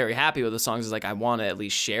was very happy with the songs. It's like I want to at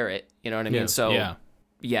least share it. You know what I mean? So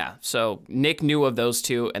yeah. So Nick knew of those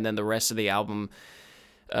two, and then the rest of the album,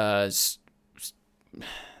 a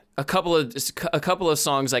couple of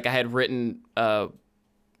songs like I had written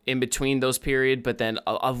in between those period, but then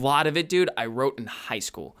a lot of it, dude, I wrote in high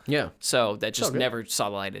school. Yeah. So that just never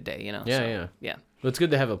saw the light of day, you know? Yeah. Well, it's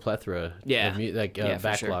good to have a plethora of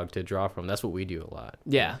backlog sure. to draw from. That's what we do a lot.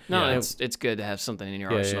 Yeah. No, it's good to have something in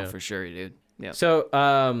your arsenal for sure, dude. Yeah. So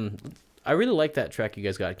I really like that track you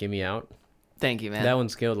guys got, Give Me Out. Thank you, man. That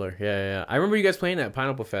one's killer. Yeah. I remember you guys playing at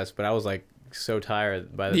Pineapple Fest, but I was like so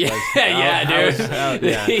tired by the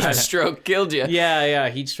dude. Heat stroke killed you. Yeah.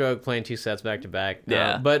 Heat stroke, playing 2 sets back to back.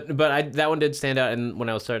 Yeah. But that one did stand out, and when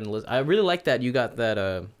I was starting to listen, I really like that you got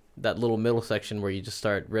that little middle section where you just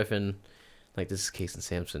start riffing. Like, this is Kaesen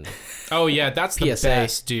Samson. Oh yeah, that's the PSA.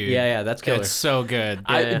 best, dude. Yeah, that's killer. It's so good.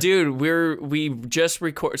 We just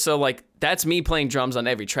record. So like that's me playing drums on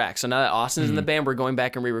every track. So now that Austin's in the band, we're going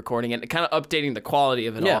back and re-recording it, and kind of updating the quality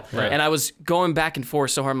of it all. Right. And I was going back and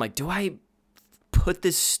forth so hard. I'm like, do I put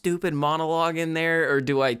this stupid monologue in there or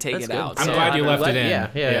do I take it out? I'm glad you left it in.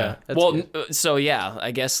 Yeah. Well, so yeah,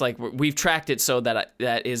 I guess like we've tracked it so that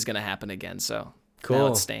that is gonna happen again. So. Cool. Now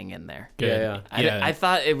it's staying in there. Good. I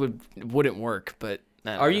thought it wouldn't work, but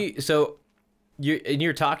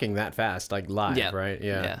you're talking that fast, like live, right?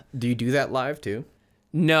 Yeah. Do you do that live too?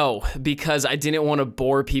 No, because I didn't want to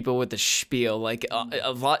bore people with the spiel. Like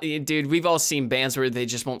a lot, dude. We've all seen bands where they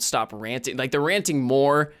just won't stop ranting. Like they're ranting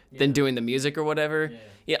more than doing the music or whatever.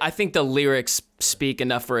 Yeah, I think the lyrics speak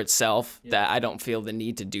enough for itself that I don't feel the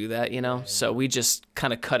need to do that, you know? So we just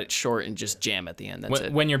kind of cut it short and just jam at the end. That's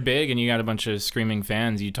it. When you're big and you got a bunch of screaming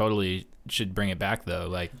fans, you totally should bring it back, though.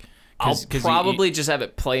 Like, I'll probably just have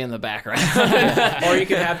it play in the background. Or you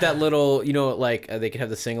could have that little, like they could have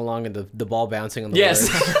the sing-along and the ball bouncing on the words.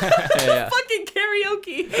 Yeah. Fucking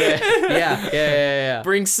karaoke. Yeah.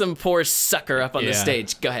 Bring some poor sucker up on the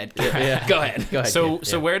stage. Go ahead. Go ahead.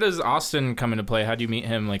 So where does Austin come into play? How do you meet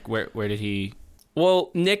him? Like, where did he... Well,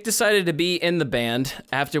 Nick decided to be in the band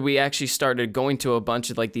after we actually started going to a bunch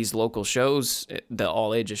of like these local shows, the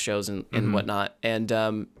all ages shows and whatnot.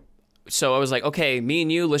 And so I was like, okay, me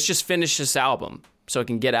and you, let's just finish this album so it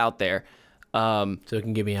can get out there. So it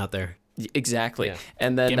can get me out there. Exactly. Yeah.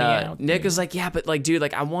 And then Nick was like, yeah, but like, dude,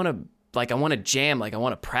 like I want to jam, like I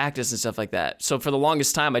want to practice and stuff like that. So for the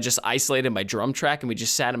longest time, I just isolated my drum track and we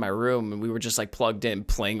just sat in my room and we were just like plugged in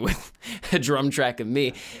playing with a drum track of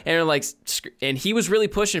me. And he was really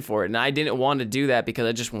pushing for it. And I didn't want to do that because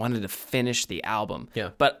I just wanted to finish the album. Yeah.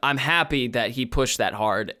 But I'm happy that he pushed that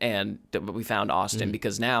hard and we found Austin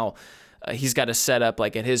because now he's got a setup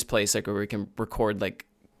like at his place, like where we can record like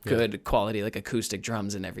good quality like acoustic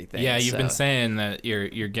drums and everything. Yeah, you've been saying that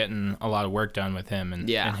you're getting a lot of work done with him and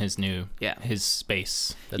his new his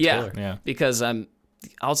space. That's killer. Yeah, because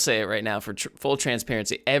I'll say it right now for full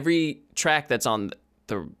transparency. Every track that's on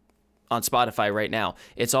Spotify right now,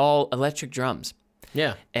 it's all electric drums.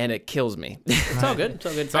 Yeah, and it kills me. It's all good.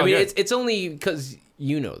 It's only because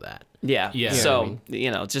you know that. Yeah. So,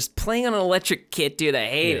 just playing on an electric kit, dude, I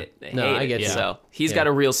hate it. I get it. So he's got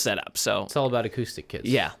a real setup. So it's all about acoustic kits.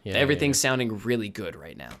 Yeah. Everything's sounding really good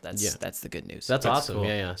right now. That's the good news. That's awesome. Cool.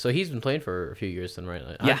 Yeah. So he's been playing for a few years then, right?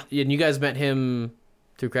 Yeah. And you guys met him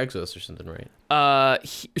through Craigslist or something, right?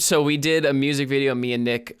 So we did a music video, me and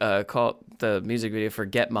Nick, called the music video for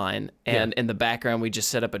Get Mine. And in the background, we just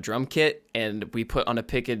set up a drum kit and we put on a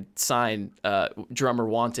picket sign, drummer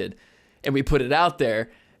wanted. And we put it out there.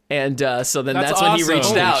 And so then that's when he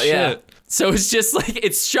reached out. Holy shit. So it's just like,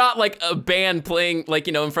 it's shot like a band playing like,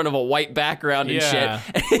 in front of a white background and shit.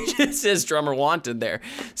 And it just says drummer wanted there.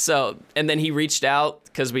 So, and then he reached out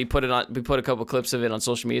because we put a couple clips of it on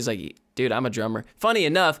social media. He's like, dude, I'm a drummer. Funny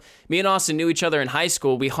enough, me and Austin knew each other in high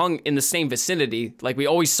school. We hung in the same vicinity. Like we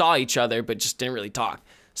always saw each other, but just didn't really talk.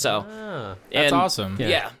 So that's awesome.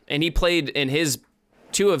 Yeah. And he played in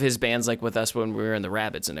two of his bands like with us when we were in the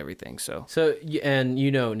Rabbits and everything. So and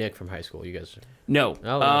Nick from high school, you guys? No.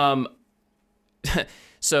 Oh.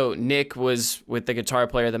 So Nick was with the guitar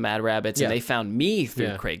player of the Mad Rabbits, and they found me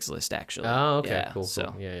through Craigslist actually. Oh, okay, cool.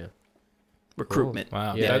 So yeah. recruitment. Cool.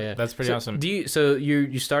 Wow, that's pretty so awesome.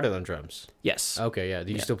 You started on drums? Yes. Okay, yeah.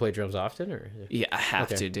 Do you still play drums often, or? Yeah, I have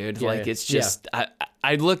to, dude. Yeah, like it's just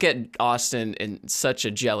I look at Austin in such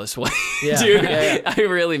a jealous way, Yeah, dude.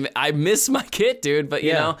 yeah. I miss my kit, dude. But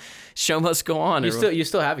you know, show must go on. You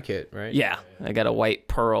still have a kit, right? Yeah, I got a white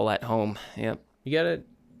Pearl at home. Yep. You gotta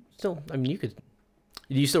still. I mean, you could.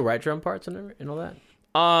 Do you still write drum parts and all that?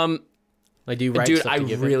 Like, do you write? Dude, stuff I to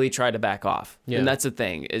give really try to back off, Yeah. and that's the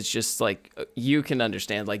thing. It's just like you can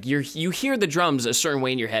understand. Like you hear the drums a certain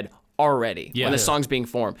way in your head already when the song's being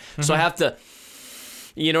formed. So I have to.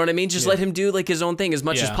 You know what I mean? Just let him do like his own thing as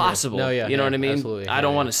much as possible. No, you know what I mean? Absolutely. I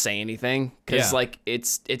don't want to say anything because like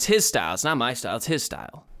it's his style. It's not my style. It's his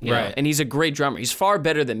style. You Right. know? And he's a great drummer. He's far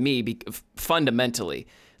better than me fundamentally.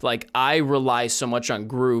 Like I rely so much on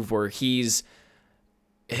groove where he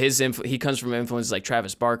comes from influences like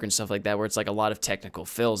Travis Barker and stuff like that, where it's like a lot of technical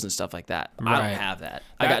fills and stuff like that. I don't have that.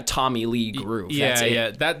 I got Tommy Lee groove.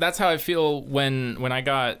 That's how I feel when I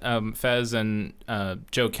got Fez and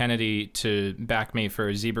Joe Kennedy to back me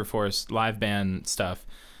for Zebra Force live band stuff.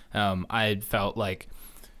 I felt like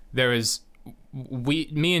there was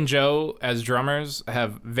me and Joe as drummers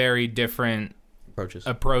have very different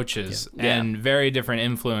approaches and very different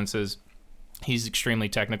influences. He's extremely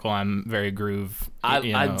technical. I'm very groove.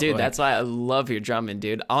 Dude, that's why I love your drumming,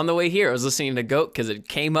 dude. On the way here, I was listening to Goat because it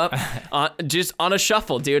came up just on a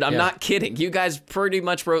shuffle, dude. I'm not kidding. You guys pretty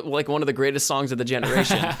much wrote like one of the greatest songs of the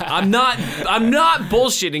generation. I'm not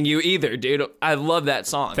bullshitting you either, dude. I love that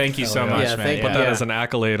song. Thank you so much, man. Put that as an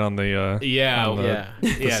accolade on the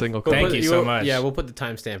the single. Thank you so much. Yeah, we'll put the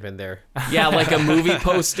timestamp in there. Yeah, like a movie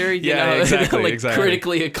poster. You know, exactly, like exactly.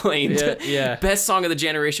 critically acclaimed. Yeah. Best song of the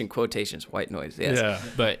generation. Quotations. White noise. Yes. Yeah,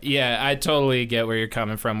 but I totally get where you're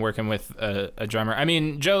coming from working with a drummer. I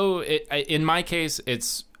mean, Joe, in my case,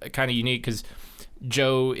 it's kind of unique because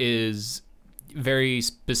Joe is very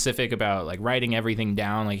specific about like writing everything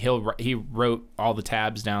down. Like he wrote all the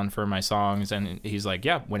tabs down for my songs, and he's like,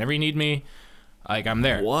 yeah, whenever you need me, like I'm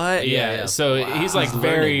there. What? Yeah. So he's like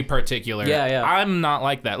very particular. Yeah. I'm not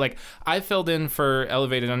like that. Like I filled in for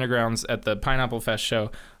Elevated Undergrounds at the Pineapple Fest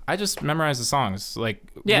show. I just memorized the songs, like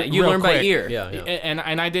you learn by ear. Yeah.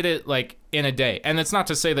 And I did it like in a day. And it's not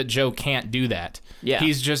to say that Joe can't do that. Yeah.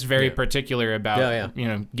 He's just very particular about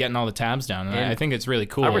getting all the tabs down. And I think it's really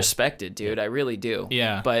cool. I respect it, dude. I really do.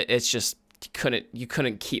 Yeah. But it's just you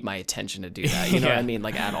couldn't keep my attention to do that. You know what I mean?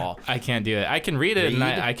 Like at all. I can't do it. I can read it and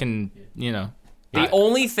I can, The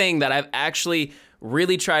only thing that I've actually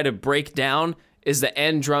really tried to break down is the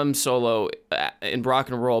end drum solo in Rock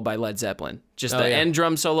and Roll by Led Zeppelin. Just the end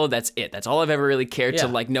drum solo, that's it. That's all I've ever really cared to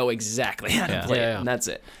like know exactly how to play it, and that's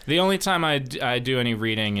it. The only time I do any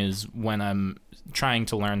reading is when I'm trying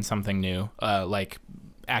to learn something new, like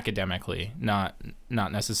academically, not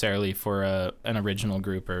necessarily for an original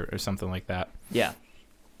group or something like that. Yeah.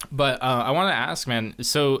 But I want to ask, man,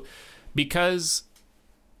 so because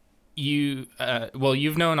you've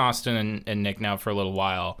known Austin and Nick now for a little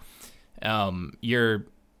while,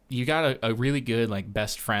 you got a really good like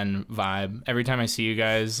best friend vibe. Every time I see you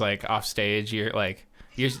guys like off stage, you're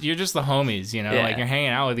just the homies, like you're hanging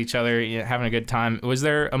out with each other, you're having a good time. Was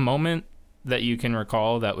there a moment that you can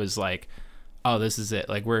recall that was like, oh, this is it,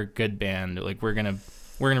 like we're a good band, like we're gonna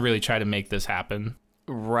really try to make this happen?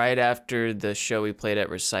 Right after the show we played at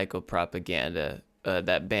Recycle Propaganda,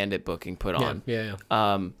 that Bandit booking put on. Yeah.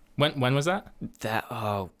 When was that?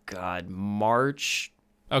 March.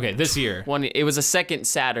 Okay, this year. It was a second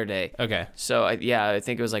Saturday. Okay. So I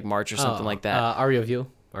think it was like March or something like that. Aria View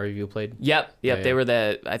played. Yep. They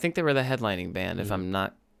were I think they were the headlining band, if I'm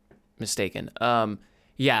not mistaken. That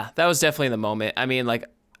was definitely the moment. I mean, like,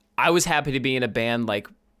 I was happy to be in a band. Like,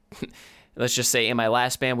 let's just say in my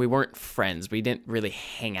last band, we weren't friends. We didn't really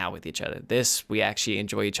hang out with each other. We actually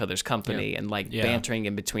enjoy each other's company and like bantering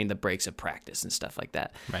in between the breaks of practice and stuff like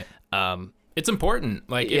that. Right. It's important.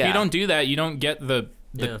 Like, if you don't do that, you don't get the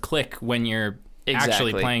click when you're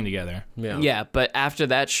actually playing together. Yeah, but after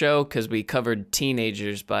that show, because we covered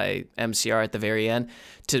Teenagers by MCR at the very end,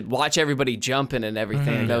 to watch everybody jumping and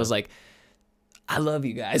everything, that was like, I love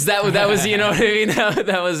you guys. That was you know what I mean?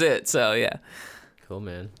 That was it. So, yeah. Cool,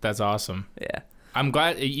 man. That's awesome. Yeah. I'm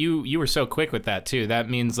glad you were so quick with that, too. That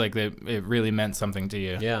means, like, that it really meant something to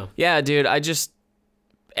you. Yeah. Yeah, dude,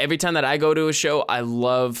 every time that I go to a show, I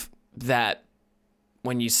love that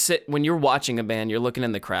when you're watching a band, you're looking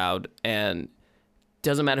in the crowd, and it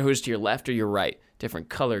doesn't matter who's to your left or your right, different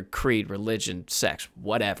color, creed, religion, sex,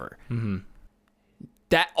 whatever. Mm-hmm.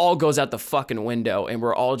 That all goes out the fucking window, and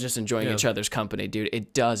we're all just enjoying each other's company, dude.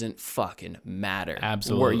 It doesn't fucking matter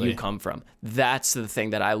Absolutely. where you come from. That's the thing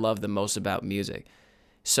that I love the most about music,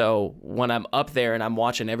 So when I'm up there and I'm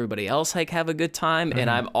watching everybody else like have a good time, and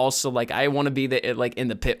I'm also like I want to be like in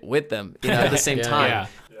the pit with them, at the same time. Yeah.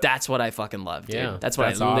 That's what I fucking love, dude. Yeah, that's what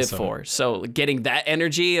I live for. So getting that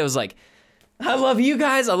energy, I was like, I love you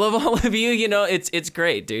guys. I love all of you. It's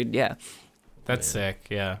great, dude. Yeah. That's sick.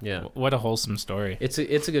 Yeah. Yeah. What a wholesome story. It's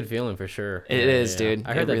a good feeling for sure. It is, dude.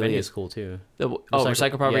 I heard that venue is cool too.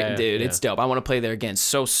 Recycle Property, dude. It's dope. I want to play there again.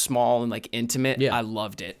 So small and like intimate. Yeah. I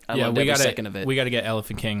loved it. I loved every second of it. We got to get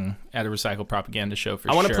Elephant King at a Recycle Propaganda show for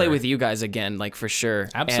sure. I want to play with you guys again, like for sure.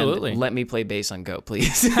 Absolutely. And let me play bass on Go,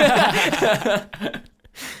 please.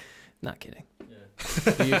 Not kidding.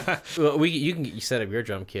 You can set up your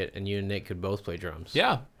drum kit, and you and Nick could both play drums.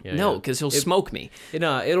 Yeah. No, because he'll smoke me.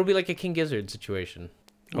 It'll be like a King Gizzard situation.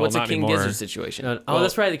 What's a King Gizzard situation?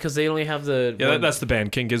 That's right, because they only have the... Yeah, that's the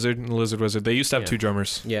band, King Gizzard and Lizard Wizard. They used to have 2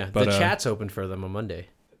 drummers. Yeah, but the chat's open for them on Monday.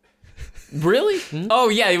 Really? Oh,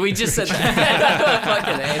 yeah, we just said that.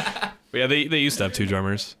 Fucking A. Yeah, they used to have 2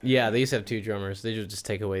 drummers. Yeah, they used to have 2 drummers. They just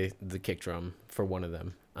take away the kick drum for one of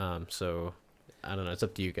them. So, I don't know. It's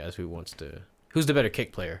up to you guys who's the better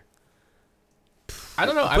kick player. I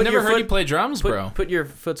don't know. I've never heard you play drums, bro. Put your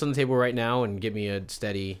foot on the table right now and give me a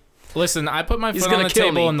steady... Listen, I put my foot on the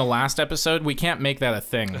table in the last episode. We can't make that a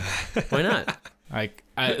thing. Why not?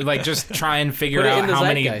 Like just try and figure out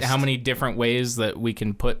how many different ways that we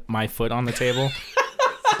can put my foot on the table.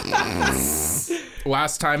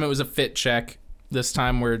 Last time it was a fit check. This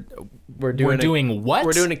time we're doing what?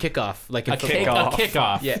 We're doing a kickoff, like a kickoff. A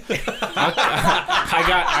kickoff. Yeah.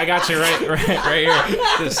 I got you right here.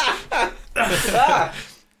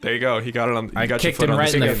 There you go. He got it on. I got kicked him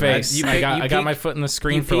right in the face. I got my foot in the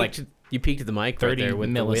screen for like you peeked the mic 30 right there with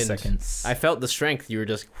milliseconds. The wind. I felt the strength. You were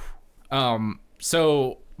just.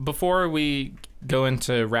 So before we go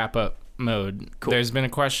into wrap up mode, there's been a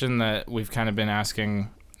question that we've kind of been asking.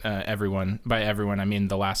 Everyone, by everyone, I mean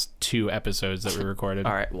the last 2 episodes that we recorded.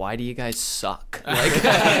 All right, why do you guys suck?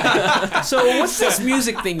 So what's this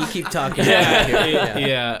music thing you keep talking about here?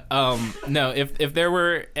 Yeah. No, if there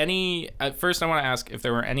were any, at first I want to ask if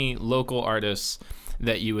there were any local artists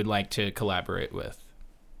that you would like to collaborate with.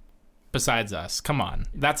 Besides us, come on,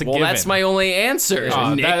 that's a given. Well, that's my only answer,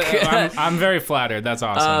 Nick. I'm very flattered. That's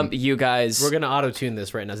awesome. You guys, we're gonna auto-tune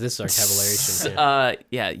this right now. This is our cavalleration.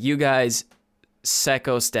 Yeah, you guys.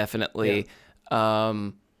 Sekos definitely. Yeah.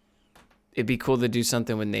 It'd be cool to do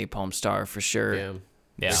something with Napalm Star for sure.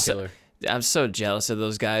 Yeah. So, I'm so jealous of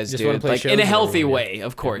those guys, dude. Like in a healthy way,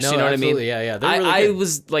 of course. You know what I mean? Yeah. I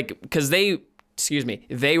was like, because they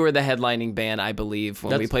were the headlining band, I believe,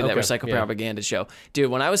 when we played that Recycle Propaganda show. Dude,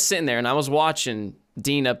 when I was sitting there and I was watching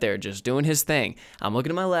Dean up there just doing his thing, I'm looking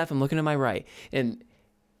to my left, I'm looking to my right, and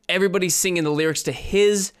everybody's singing the lyrics to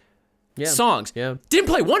his songs. Yeah. Didn't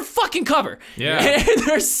play one fucking cover. Yeah. And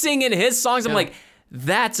they're singing his songs. I'm like,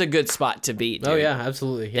 that's a good spot to be, dude. Oh, yeah,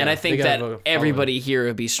 absolutely. Yeah. And I think that everybody here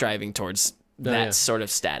would be striving towards that sort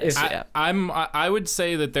of status. I would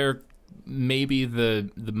say that they're maybe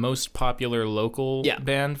the most popular local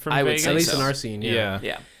band from Vegas. At least in our scene.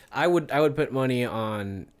 Yeah. I would put money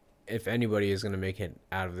on, if anybody is going to make it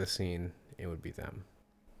out of the scene, it would be them.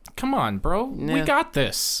 Come on, bro. Nah. We got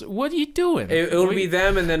this. What are you doing? It'll be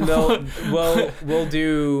them, and then we'll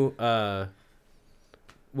do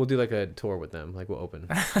like a tour with them. Like we'll open.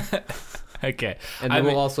 Okay. And then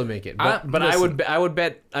we'll also make it. But listen, I would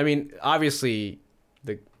bet. I mean, obviously,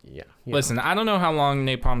 Listen, I don't know how long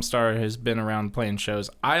Napalm Star has been around playing shows.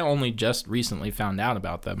 I only just recently found out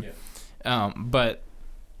about them. Yeah. But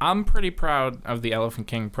I'm pretty proud of the Elephant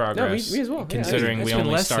King progress. No, me as well. Considering we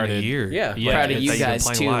only started a year. Yeah. Proud of you guys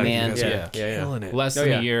too, man. Yeah. Killing it. Less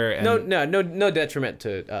than a year. And no detriment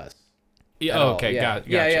to us. Yeah. Okay. Gotcha.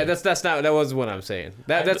 Yeah. That was what I'm saying.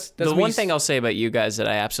 That's the one thing I'll say about you guys that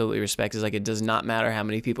I absolutely respect is like it does not matter how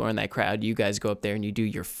many people are in that crowd. You guys go up there and you do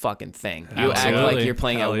your fucking thing. You act like you're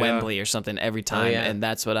playing at Wembley or something every time, and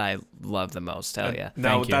that's what I love the most. Hell yeah.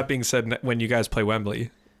 Now, with that being said, when you guys play Wembley,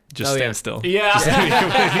 just stand still. Yeah.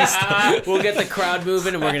 We'll get the crowd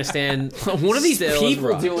moving, and we're gonna stand. What are these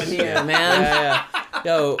people doing here, man?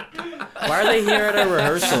 Yo, why are they here at our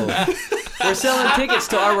rehearsal? We're selling tickets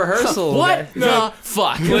to our rehearsal. What the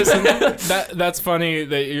fuck? Listen, that's funny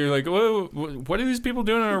that you're like, whoa, what are these people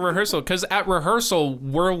doing at a rehearsal? Because at rehearsal,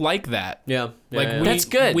 we're like that. Yeah. That's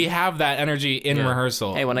good. We have that energy in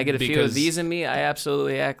rehearsal. Hey, when I get a few of these in me, I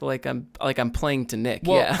absolutely act like I'm playing to Nick.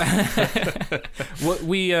 Well,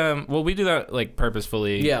 we do that like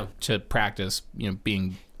purposefully to practice,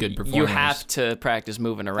 being good performers. You have to practice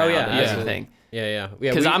moving around. That's the thing. Yeah.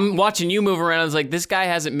 Because I'm watching you move around. I was like, this guy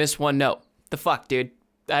hasn't missed one note. The fuck, dude?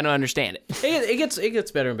 I don't understand it. It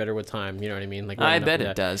gets better and better with time. You know what I mean? Like I bet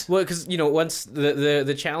it does. Well, because once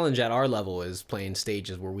the challenge at our level is playing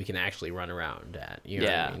stages where we can actually run around at. You know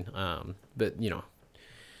what I mean? But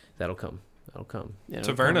that'll come. Yeah,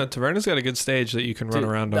 Taverna's got a good stage that you can run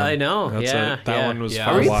around on. I know. That one was fun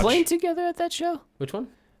Are to we watch. playing together at that show? Which one?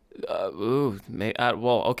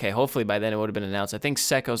 Well, okay. Hopefully by then it would have been announced. I think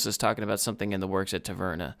Sekos is talking about something in the works at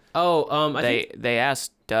Taverna. Oh, They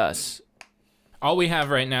asked us. All we have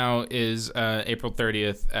right now is April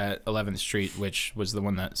 30th at 11th Street, which was the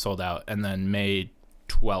one that sold out, and then May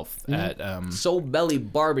 12th at Soul Belly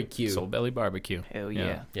Barbecue. Soul Belly Barbecue. Hell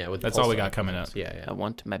yeah. Yeah, that's all we got coming up. Yeah. I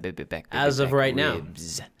want my baby back. As of right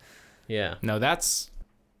ribs. now. Yeah. No, that's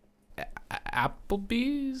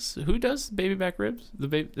Applebee's. Who does baby back ribs?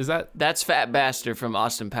 Is that? That's Fat Bastard from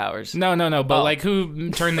Austin Powers. No. But like, who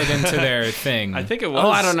turned it into their thing? I think it was.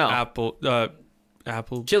 I don't know.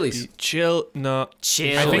 Apple. Chili's. No.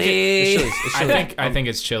 Chili's. I think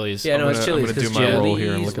it's Chili's. Yeah, no, it's Chili's. I'm gonna do my roll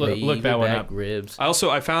here and look that one up. Ribs.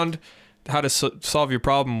 I found how to solve your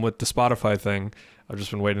problem with the Spotify thing. I've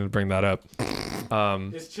just been waiting to bring that up.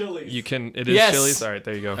 It's Chili's. It is Chili's. All right,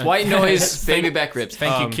 there you go. White noise, baby back ribs.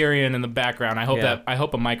 Thank you, Kieran, in the background. I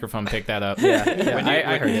hope a microphone picked that up. Yeah.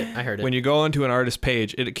 I heard it. When you go onto an artist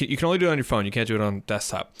page, you can only do it on your phone. You can't do it on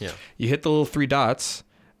desktop. Yeah. You hit the little 3 dots,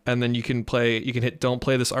 and then you can hit don't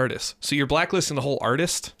play this artist. So you're blacklisting the whole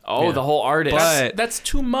artist. Oh, the whole artist. But That's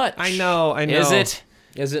too much. I know. Is it?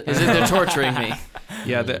 They're torturing me.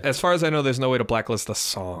 Yeah. As far as I know, there's no way to blacklist the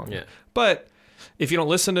song. Yeah. But if you don't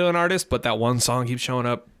listen to an artist, but that one song keeps showing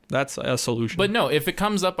up, that's a solution. But no, if it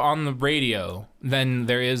comes up on the radio, then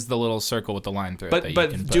there is the little circle with the line through it.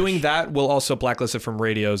 But doing that will also blacklist it from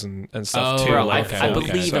radios and stuff too. Bro, okay. I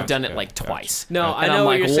believe So- I've done it like twice. No, I And know I'm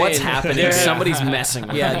what like, you're what's saying. happening? Somebody's messing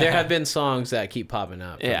with me. Yeah, there have been songs that keep popping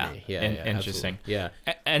up. For Yeah. me. Yeah. Interesting. Absolutely.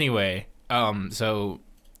 Yeah. Anyway,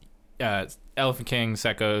 Elephant King,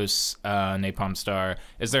 Sekos, Napalm Star.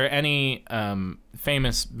 Is there any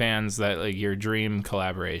famous bands that like your dream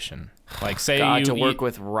collaboration? Like say to work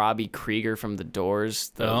with Robbie Krieger from The Doors,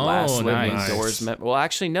 the last living nice. Doors member. Well,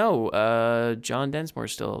 actually, no. John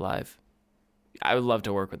Densmore's still alive. I would love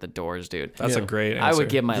to work with The Doors, dude. That's a great answer. I would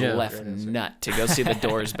give my left nut to go see The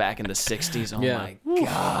Doors back in the 60s. Oh my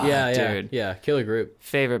God. Yeah, dude. Yeah, killer group.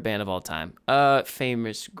 Favorite band of all time.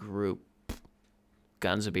 Famous group.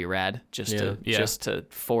 Guns would be rad, just to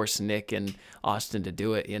force Nick and Austin to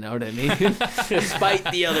do it. You know what I mean? Despite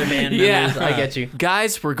the other band members. Yeah. I get you.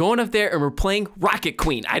 Guys, we're going up there and we're playing Rocket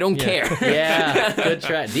Queen. I don't care. Yeah, good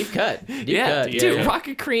try. Deep cut. Deep cut. Dude, Yeah.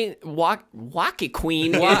 Rocket Queen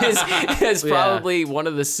is probably one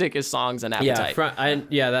of the sickest songs on Appetite.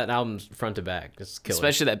 That album's front to back. It's killer.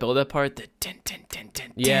 Especially that build-up part. The din, din, din,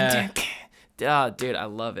 din, Yeah. din, din. Oh, dude, I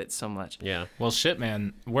love it so much. Yeah. Well, shit,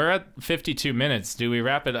 man. We're at 52 minutes. Do we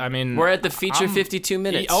wrap it? I mean, We're at the feature 52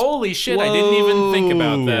 minutes. Holy shit! I didn't even think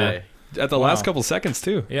about that. At the last couple seconds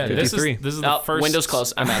too. Yeah, 53. this is the first. Windows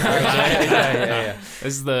closed. I'm out. Yeah.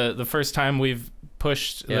 This is the first time we've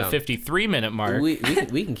pushed the 53-minute mark. We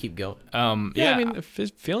can keep going. I mean, if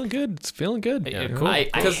it's feeling good. It's feeling good. Yeah, cool. I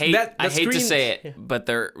hate to screams- say it, but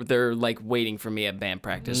they're like waiting for me at band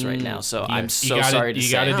practice right now. So I'm You sorry to say.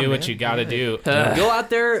 You gotta do what you gotta do. Go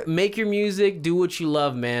out there, make your music, do what you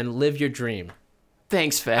love, man. Live your dream.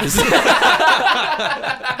 Thanks, Fez.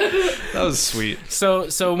 That was sweet. So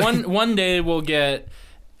one day we'll get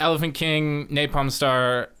Elephant King, Napalm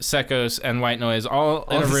Star, Sekos, and White Noise all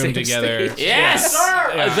in a room together. Stage. Yes,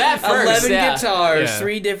 that first. 11 guitars, Yeah.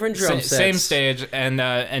 3 different drum sets. Same stage,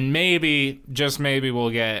 and maybe, just maybe, we'll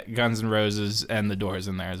get Guns N' Roses and The Doors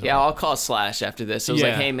in there as well. Yeah, I'll call Slash after this. I was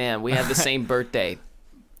like, Yeah. hey man, we have the same birthday.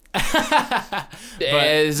 Does that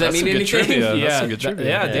That's mean some good anything? trivia. Yeah, That's some good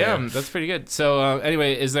trivia. Damn, that's pretty good. So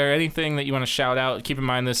anyway, is there anything that you want to shout out? Keep in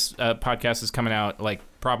mind this podcast is coming out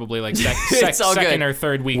probably second or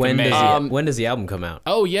third week in May. When does the album come out?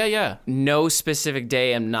 Oh yeah. No specific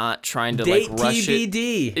day. I'm not trying to Date rush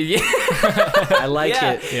TBD. it. Yeah. I like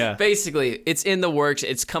it. Yeah. Basically, it's in the works.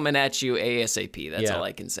 It's coming at you ASAP. That's all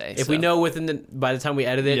I can say. If we know by the time we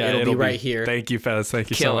edit it, it'll be right here. Thank you, Fez. Thank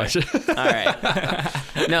you Killer. so much. All right.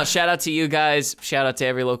 No, shout out to you guys. Shout out to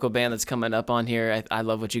every local band that's coming up on here. I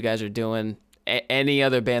love what you guys are doing. Any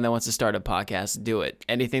other band that wants to start a podcast, do it.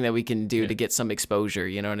 Anything that we can do to get some exposure,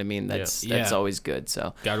 you know what I mean? That's always good.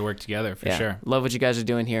 So Gotta work together for sure. Love what you guys are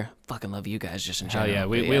doing here. Fucking love you guys just in general.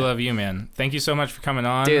 Hell yeah, we love you, man. Thank you so much for coming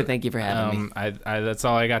on. Dude, thank you for having me. I that's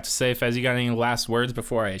all I got to say. Fez, you got any last words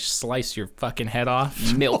before I slice your fucking head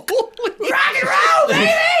off? Milk. Rock and roll,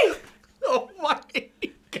 baby! Oh my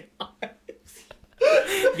God.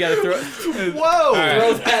 You gotta throw. Whoa!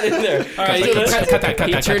 Throw that in there. All right, cut that.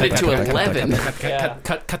 He turned it to 11.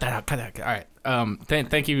 Cut that out. All right.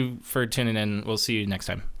 Thank you for tuning in. We'll see you next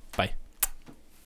time.